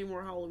remembered 3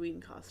 more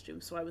Halloween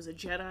costumes. So I was a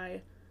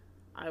Jedi.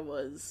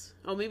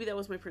 Maybe that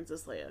was my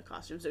Princess Leia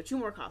costume. So 2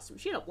 more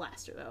costumes. She had a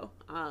blaster though.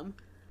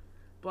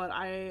 But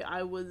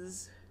I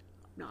was...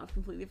 No, I've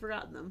completely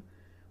forgotten them.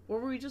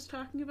 What were we just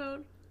talking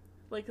about?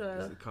 Like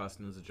the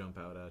costumes that jump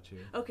out at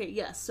you. Okay,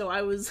 yes. So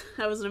I was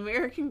an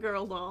American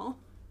Girl doll.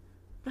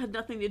 That had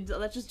nothing to do.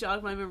 That just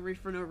jogged my memory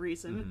for no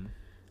reason.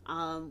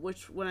 Mm-hmm.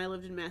 Which when I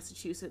lived in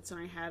Massachusetts and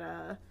I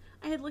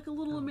had like a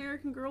little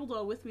American Girl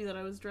doll with me that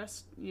I was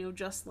dressed,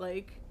 just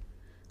like,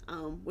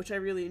 which I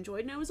really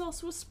enjoyed. And I was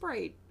also a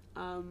Sprite,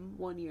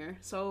 one year.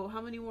 So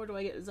how many more do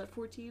I get? Is that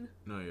 14?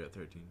 No, you're at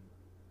 13.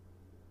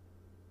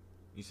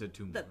 You said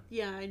 2 more.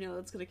 Yeah, I know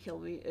that's gonna kill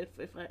me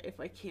if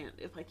I can't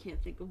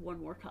think of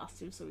one more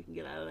costume so we can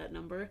get out of that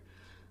number.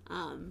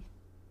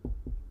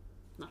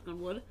 Knock on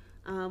wood.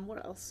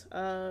 What else?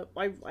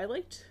 I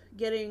liked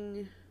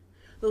getting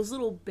those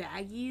little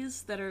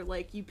baggies that are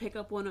like you pick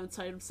up one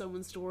outside of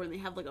someone's door and they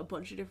have like a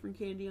bunch of different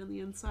candy on the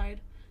inside.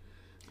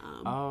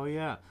 Oh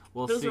yeah,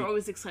 well those are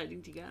always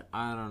exciting to get.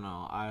 I don't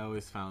know. I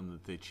always found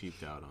that they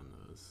cheaped out on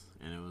those,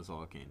 and it was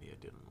all candy I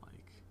didn't like.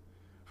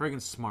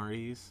 Friggin'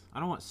 Smarties. I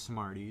don't want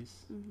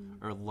Smarties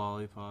or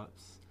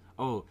lollipops.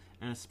 Oh,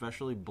 and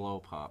especially blow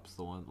pops.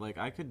 The one like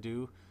I could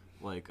do.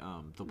 Like,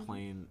 the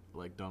plain,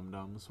 like,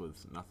 Dum-Dums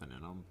with nothing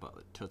in them, but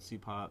like, Tootsie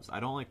Pops. I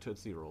don't like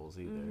Tootsie Rolls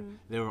either.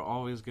 They were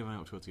always giving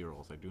out Tootsie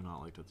Rolls. I do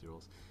not like Tootsie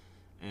Rolls.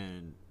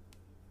 And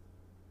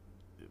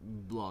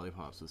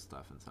lollipops with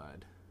stuff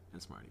inside,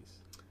 and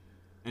Smarties,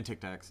 and Tic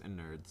Tacs, and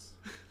Nerds.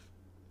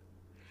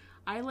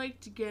 I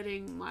liked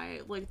getting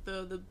my, like,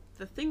 the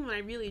thing that I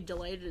really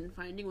delighted in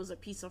finding was a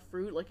piece of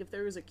fruit. Like, if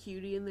there was a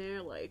cutie in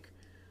there, like...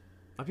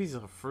 A piece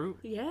of fruit?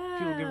 Yeah.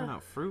 People giving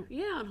out fruit?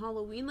 Yeah, on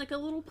Halloween, like a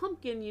little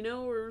pumpkin, you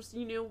know, or,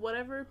 you know,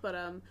 whatever. But,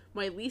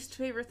 my least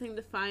favorite thing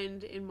to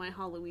find in my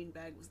Halloween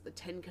bag was the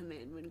 10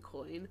 Commandment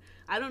coin.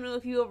 I don't know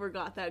if you ever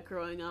got that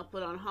growing up,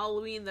 but on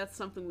Halloween, that's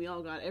something we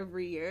all got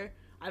every year.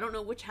 I don't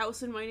know which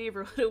house in my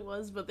neighborhood it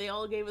was, but they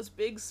all gave us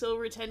big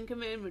silver 10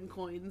 Commandment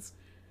coins.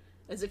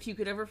 As if you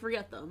could ever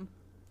forget them.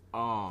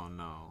 Oh,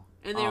 no.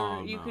 And they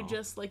were, you could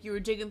just, like, you were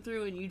digging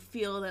through and you'd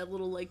feel that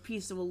little, like,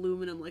 piece of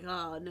aluminum, like,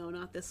 oh, no,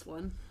 not this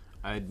one.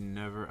 I've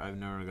never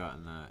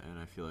gotten that, and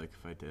I feel like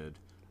if I did,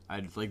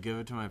 I'd, like, give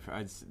it to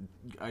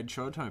I'd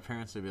show it to my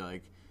parents to be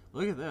like,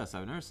 look at this,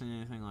 I've never seen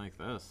anything like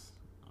this.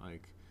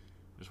 Like,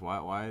 just why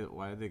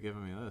are they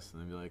giving me this?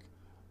 And they'd be like,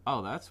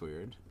 oh, that's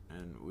weird.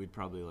 And we'd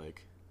probably,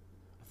 like,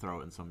 throw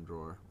it in some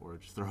drawer, or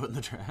just throw it in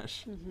the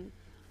trash. Mm-hmm.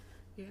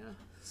 Yeah.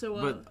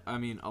 So, but, I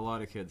mean, a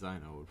lot of kids I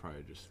know would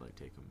probably just, like,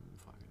 take them and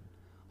fucking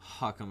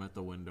huck them at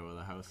the window of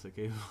the house that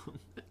gave them.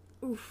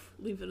 Oof,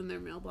 leave it in their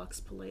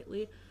mailbox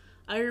politely.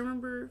 I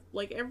remember,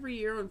 like, every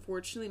year,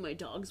 unfortunately, my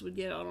dogs would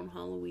get out on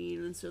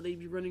Halloween, and so they'd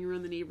be running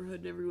around the neighborhood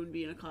and everyone would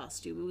be in a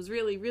costume. It was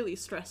really, really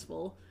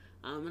stressful.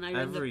 And I'd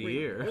every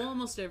year? Well,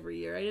 almost every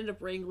year. I'd end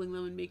up wrangling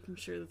them and making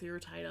sure that they were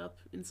tied up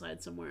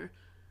inside somewhere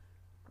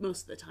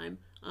most of the time.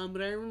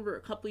 But I remember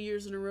a couple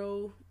years in a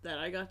row that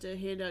I got to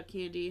hand out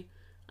candy,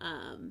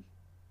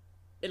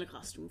 in a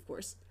costume, of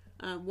course.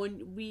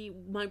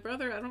 My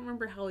brother, I don't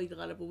remember how he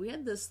got it, but we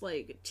had this,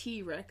 like,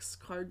 T-Rex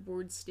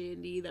cardboard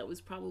standee that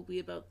was probably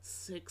about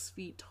 6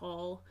 feet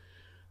tall.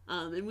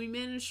 And we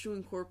managed to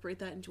incorporate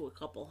that into a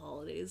couple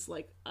holidays.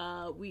 Like,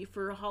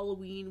 for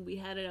Halloween, we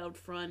had it out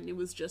front. It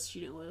was just,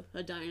 you know,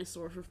 a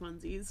dinosaur for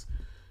funsies.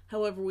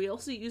 However, we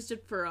also used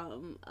it for,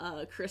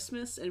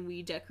 Christmas, and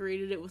we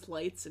decorated it with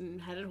lights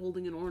and had it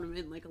holding an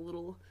ornament, like a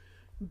little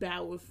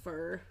bough of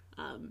fur.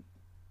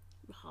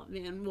 Oh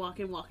man,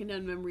 walking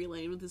down memory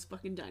lane with this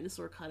fucking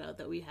dinosaur cutout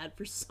that we had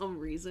for some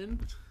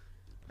reason.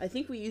 I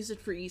think we used it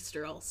for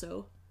Easter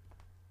also.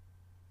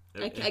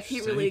 I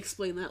can't really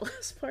explain that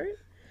last part.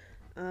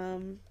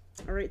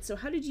 Alright, so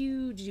how did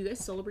you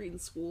guys celebrate in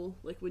school?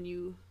 Like when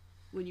you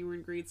were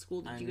in grade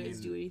school, did you guys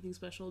do anything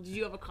special? Did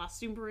you have a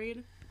costume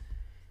parade?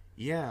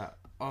 Yeah.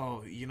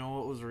 Oh, you know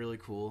what was really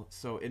cool?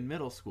 So in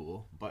middle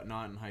school, but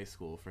not in high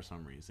school for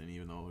some reason,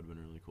 even though it would have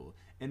been really cool.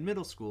 In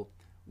middle school,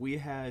 we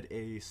had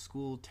a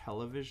school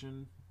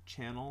television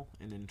channel,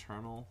 an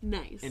internal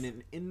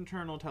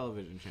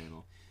television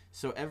channel.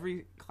 So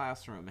every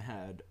classroom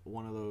had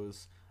one of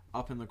those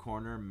up in the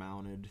corner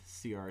mounted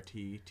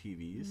CRT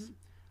TVs, mm-hmm.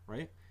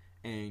 right?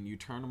 And you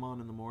turn them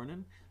on in the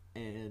morning,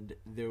 and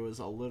there was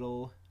a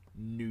little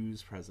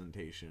news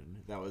presentation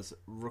that was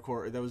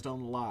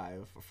done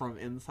live from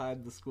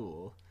inside the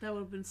school. That would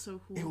have been so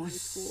cool. It was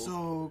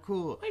so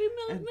cool. Why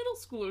do middle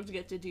schoolers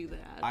get to do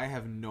that? I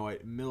have no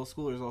idea. Middle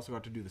schoolers also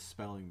got to do the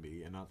spelling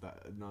bee, and not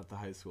the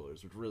high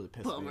schoolers, which really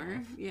pissed me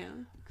off. Yeah.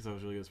 Because I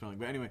was really good at spelling.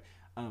 But anyway,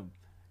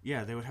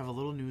 yeah, they would have a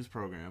little news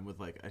program with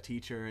like a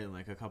teacher and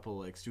like a couple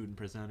like student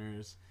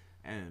presenters,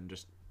 and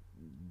just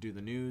do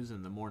the news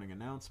and the morning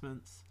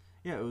announcements.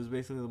 Yeah, it was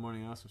basically the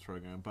morning announcements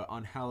program. But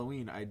on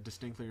Halloween, I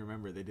distinctly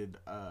remember they did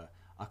a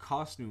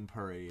costume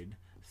parade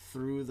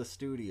through the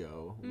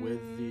studio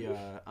with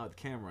the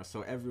camera,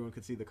 so everyone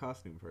could see the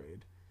costume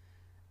parade.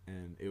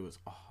 And it was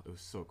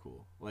so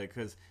cool. Like,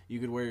 because you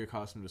could wear your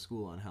costume to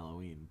school on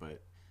Halloween,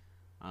 but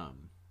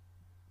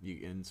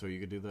so you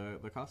could do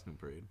the costume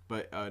parade.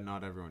 But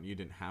not everyone. You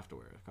didn't have to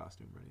wear a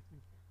costume or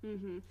anything.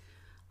 Mm-hmm.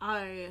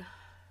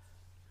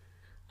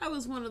 I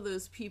was one of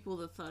those people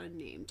that thought a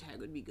name tag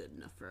would be good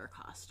enough for a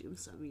costume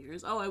some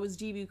years. Oh, I was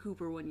D.B.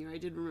 Cooper one year. I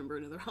did remember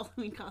another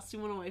Halloween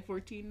costume. What am I,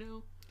 14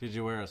 now? Did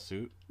you wear a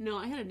suit? No,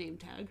 I had a name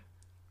tag.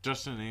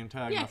 Just a name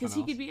tag? Yeah, because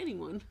he could be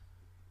anyone.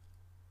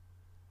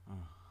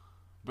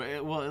 But,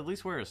 at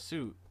least wear a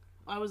suit.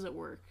 I was at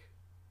work.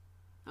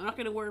 I'm not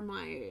going to wear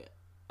my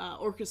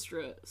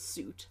orchestra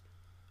suit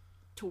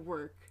to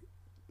work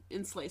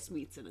and slice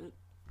meats in it.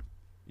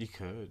 You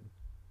could.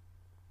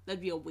 That'd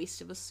be a waste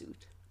of a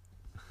suit.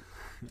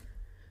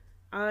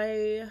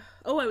 I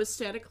was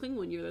Static Cling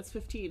one year. That's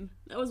 15.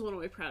 That was one of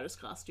my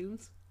proudest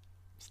costumes.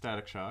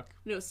 Static Shock?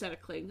 No,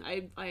 Static Cling.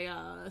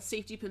 I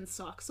safety pin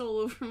socks all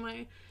over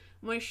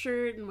my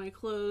shirt and my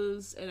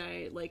clothes, and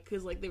I, like,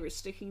 because, like, they were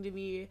sticking to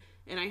me,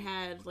 and I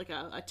had, like,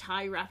 a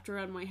tie wrapped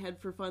around my head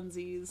for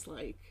funsies.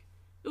 Like,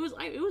 it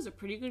was a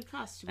pretty good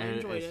costume. I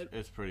enjoyed it.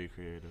 It's pretty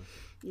creative.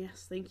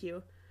 Yes, thank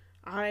you.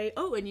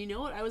 And you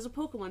know what? I was a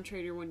Pokemon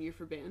trainer one year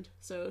for band,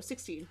 so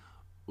 16.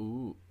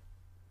 Ooh.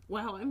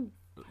 Wow,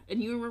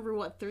 and you remember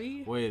what,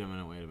 3? Wait a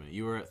minute.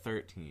 You were at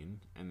 13,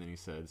 and then you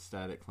said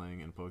Static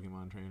Cling and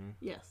Pokemon Trainer?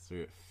 Yes. So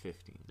you're at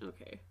 15.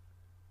 Okay.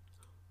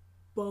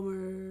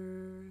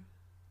 Bummer.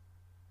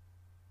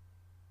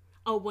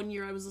 Oh, 1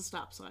 year I was a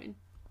stop sign.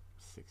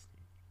 16.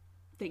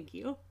 Thank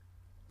you.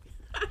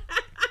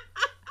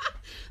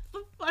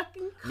 The fuck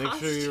fucking Make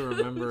sure you costumes.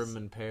 remember them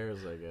in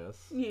pairs, I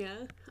guess.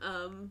 Yeah.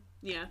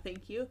 Yeah,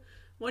 thank you.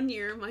 One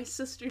year, my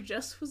sister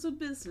Jess was a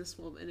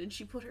businesswoman, and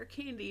she put her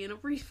candy in a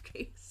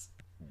briefcase.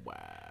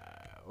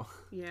 Wow.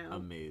 Yeah.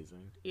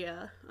 Amazing.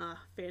 Yeah.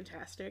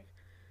 Fantastic.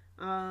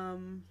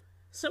 Some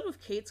of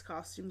Kate's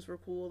costumes were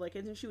cool. Like,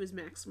 I think she was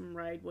Maximum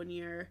Ride one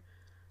year.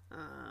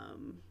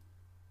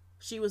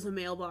 She was a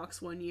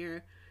Mailbox one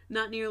year.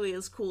 Not nearly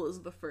as cool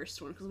as the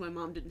first one, because my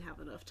mom didn't have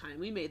enough time.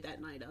 We made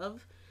that night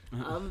of.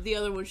 The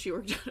other one, she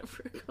worked on it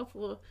for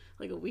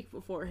a week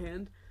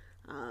beforehand.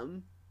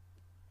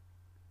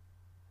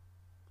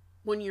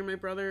 One year,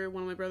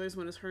 one of my brothers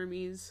went as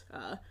Hermes.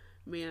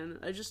 Man,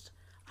 I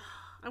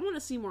want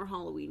to see more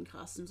Halloween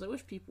costumes. I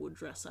wish people would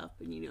dress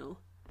up and,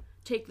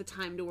 take the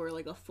time to wear,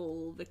 like, a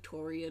full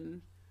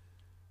Victorian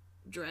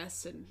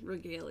dress and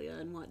regalia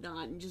and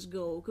whatnot, and just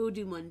go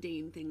do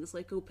mundane things,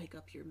 like go pick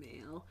up your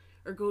mail,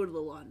 or go to the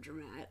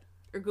laundromat,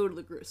 or go to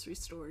the grocery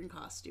store in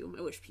costume.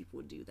 I wish people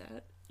would do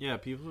that. Yeah,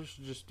 people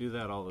should just do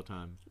that all the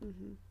time.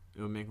 Mm-hmm.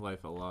 It would make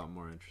life a lot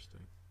more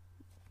interesting.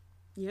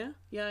 Yeah,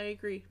 I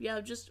agree. Yeah,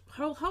 just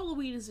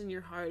Halloween is in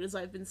your heart, as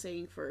I've been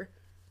saying for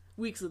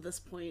weeks at this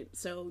point.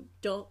 So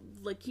don't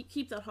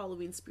keep that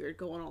Halloween spirit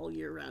going all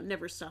year round.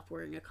 Never stop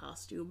wearing a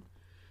costume.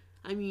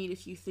 I mean,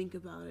 if you think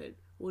about it,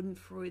 wouldn't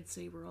Freud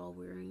say we're all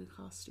wearing a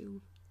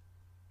costume?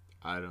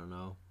 I don't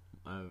know.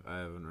 I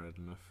haven't read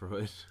enough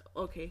Freud.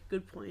 Okay,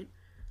 good point.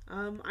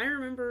 I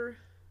remember,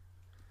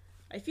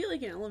 I feel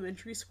like in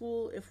elementary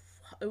school, if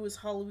it was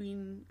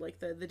Halloween, like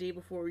the day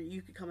before,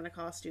 you could come in a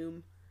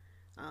costume,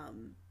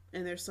 and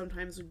there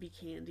sometimes would be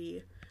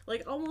candy.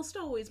 Like, almost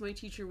always my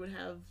teacher would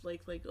have,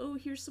 like, oh,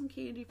 here's some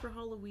candy for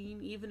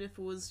Halloween, even if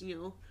it was,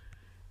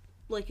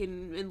 like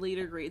in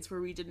later grades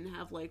where we didn't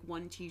have, like,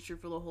 one teacher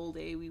for the whole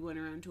day, we went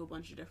around to a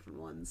bunch of different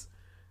ones.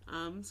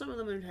 Some of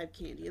them had had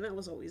candy, and that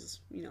was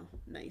always,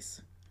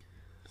 nice.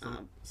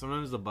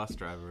 Sometimes the bus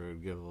driver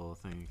would give a little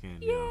thing of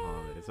candy on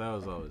holidays. That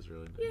was always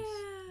really nice.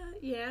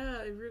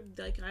 Yeah. I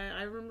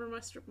remember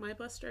my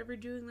bus driver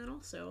doing that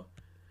also.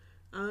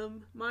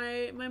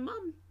 My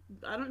mom,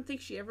 I don't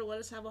think she ever let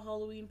us have a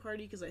Halloween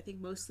party, because I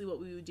think mostly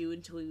what we would do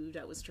until we moved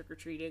out was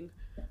trick-or-treating.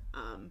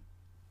 I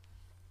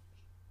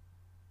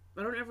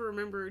don't ever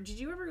remember. Did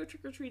you ever go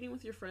trick-or-treating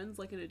with your friends,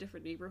 like, in a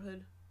different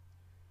neighborhood?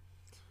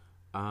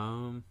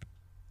 Well,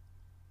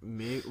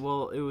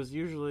 it was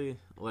usually,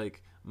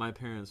 like, my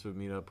parents would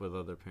meet up with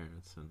other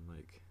parents, and,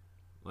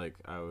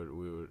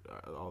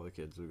 all the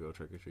kids would go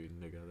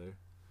trick-or-treating together.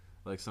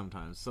 Like,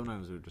 sometimes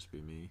it would just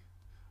be me.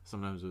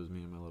 Sometimes it was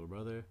me and my little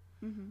brother.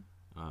 Mm-hmm.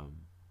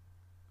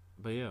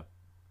 But yeah.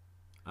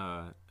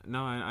 No,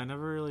 I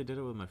never really did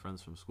it with my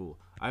friends from school.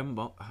 I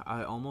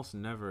almost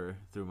never,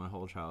 through my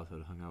whole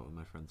childhood, hung out with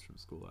my friends from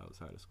school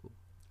outside of school.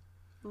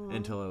 Aww.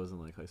 Until I was in,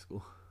 like, high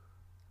school.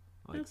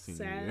 Like, that's senior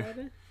sad.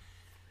 year.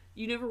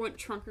 You never went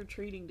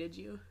trunk-or-treating, did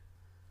you?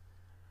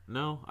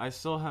 No, I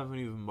still haven't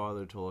even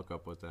bothered to look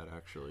up what that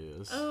actually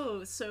is.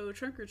 Oh, so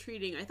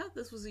trunk-or-treating. I thought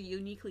this was a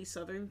uniquely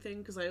southern thing,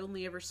 because I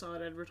only ever saw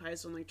it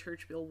advertised on, like,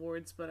 church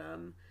billboards, but,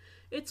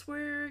 it's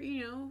where,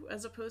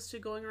 as opposed to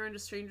going around to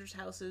strangers'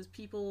 houses,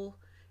 people,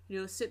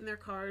 sit in their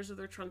cars with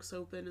their trunks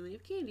open, and they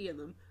have candy in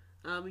them.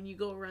 And you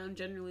go around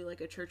generally like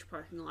a church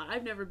parking lot.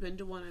 I've never been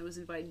to one. I was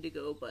invited to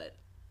go, but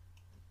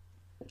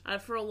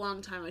for a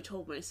long time I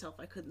told myself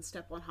I couldn't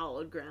step on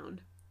hallowed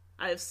ground.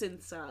 I have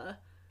since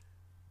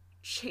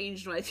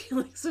changed my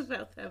feelings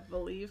about that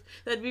belief.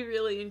 That'd be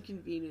really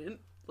inconvenient.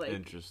 Like,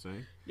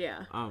 interesting.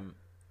 Yeah.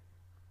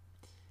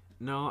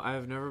 No,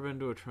 I've never been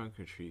to a trunk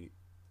or treat.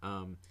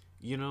 When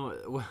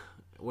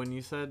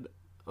you said,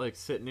 like,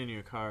 sitting in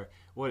your car,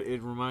 what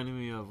it reminded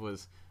me of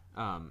was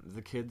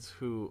the kids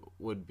who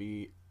would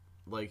be,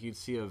 like, you'd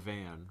see a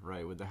van,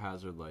 right, with the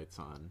hazard lights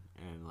on,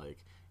 and,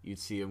 like, you'd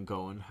see them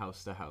going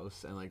house to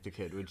house, and, like, the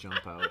kid would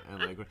jump out,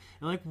 and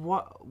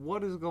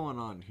what is going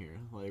on here?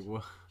 Like,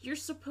 what? You're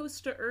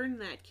supposed to earn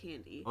that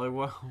candy. Like,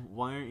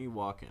 why aren't you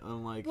walking?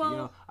 And, like,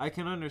 I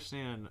can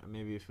understand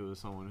maybe if it was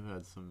someone who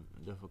had some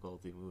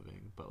difficulty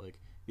moving, but, like,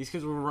 these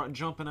kids were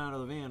jumping out of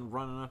the van,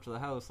 running up to the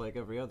house like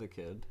every other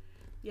kid.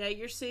 Yeah,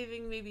 you're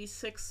saving maybe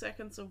 6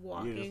 seconds of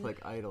walking. You're just,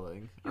 like,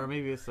 idling. Or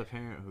maybe it's the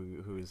parent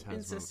who has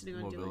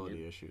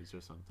mobility issues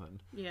or something.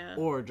 Yeah.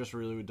 Or just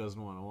really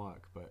doesn't want to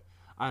walk, but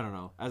I don't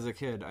know. As a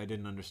kid, I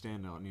didn't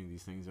understand any of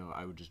these things.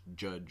 I would just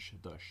judge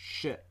the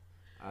shit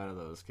out of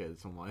those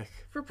kids. I'm like,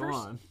 come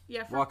on.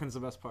 Yeah, walking's the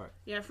best part.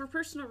 Yeah, for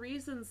personal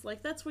reasons.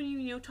 Like, that's when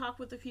you talk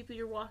with the people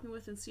you're walking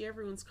with and see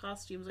everyone's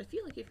costumes. I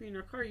feel like if you're in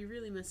your car, you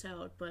really miss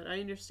out. But I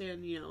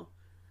understand,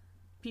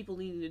 people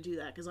needing to do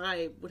that, because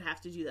I would have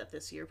to do that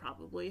this year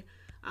probably.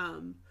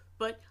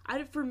 But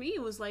for me,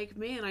 it was like,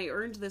 man, I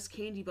earned this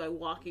candy by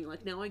walking.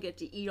 Like, now I get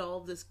to eat all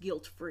of this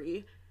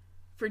guilt-free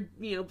for,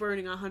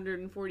 burning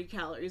 140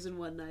 calories in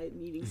one night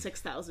and eating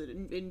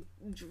 6,000 in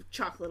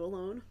chocolate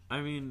alone.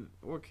 I mean,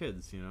 we're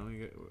kids, we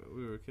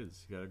were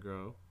kids. You gotta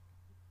grow.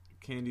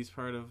 Candy's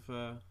part of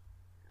a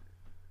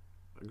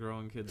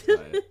growing kid's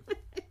diet.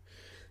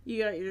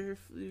 You got your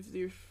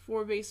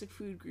 4 basic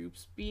food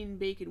groups: bean,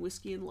 bacon,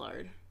 whiskey, and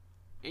lard.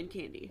 And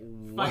candy.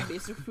 5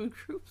 basic food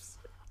groups.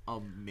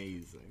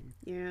 amazing.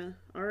 Yeah.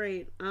 All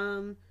right.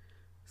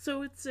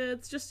 So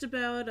it's just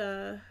about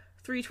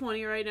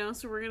 3:20 right now,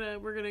 so we're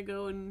gonna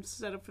go and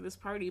set up for this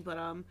party. But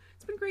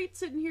it's been great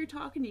sitting here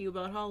talking to you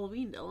about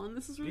Halloween, Dylan.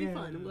 This is really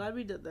fun. I'm glad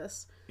we did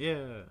this.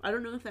 Yeah. I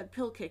don't know if that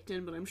pill kicked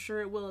in, but I'm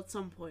sure it will at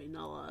some point, and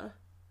I'll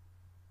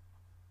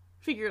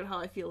figure out how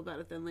I feel about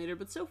it then later.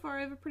 But so far,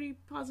 I have a pretty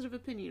positive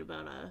opinion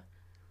about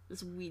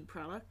this weed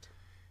product.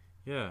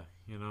 Yeah,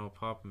 you know,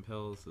 popping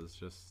pills is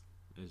just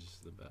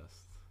the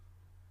best.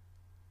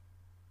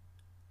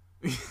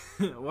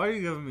 Why are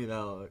you giving me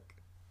that look?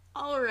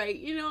 Alright,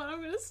 you know what,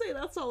 I'm gonna say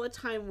that's all the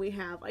time we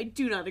have. I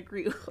do not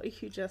agree with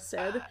what you just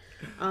said.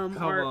 Come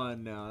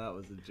on now, that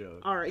was a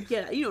joke. Alright,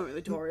 yeah, you know where the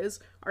door is.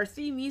 Our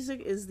theme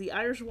music is The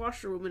Irish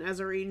Washerwoman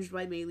as arranged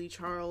by Maylee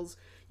Charles.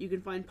 You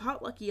can find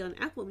Potlucky on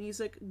Apple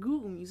Music,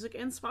 Google Music,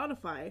 and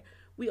Spotify.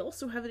 We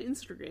also have an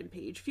Instagram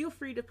page. Feel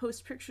free to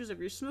post pictures of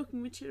your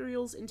smoking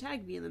materials and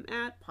tag me in them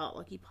at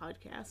Potlucky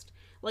Podcast.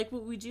 Like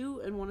what we do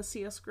and want to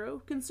see us grow?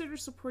 Consider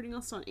supporting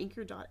us on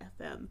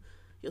Anchor.fm.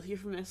 You'll hear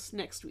from us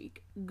next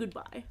week.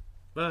 Goodbye.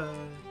 Bye.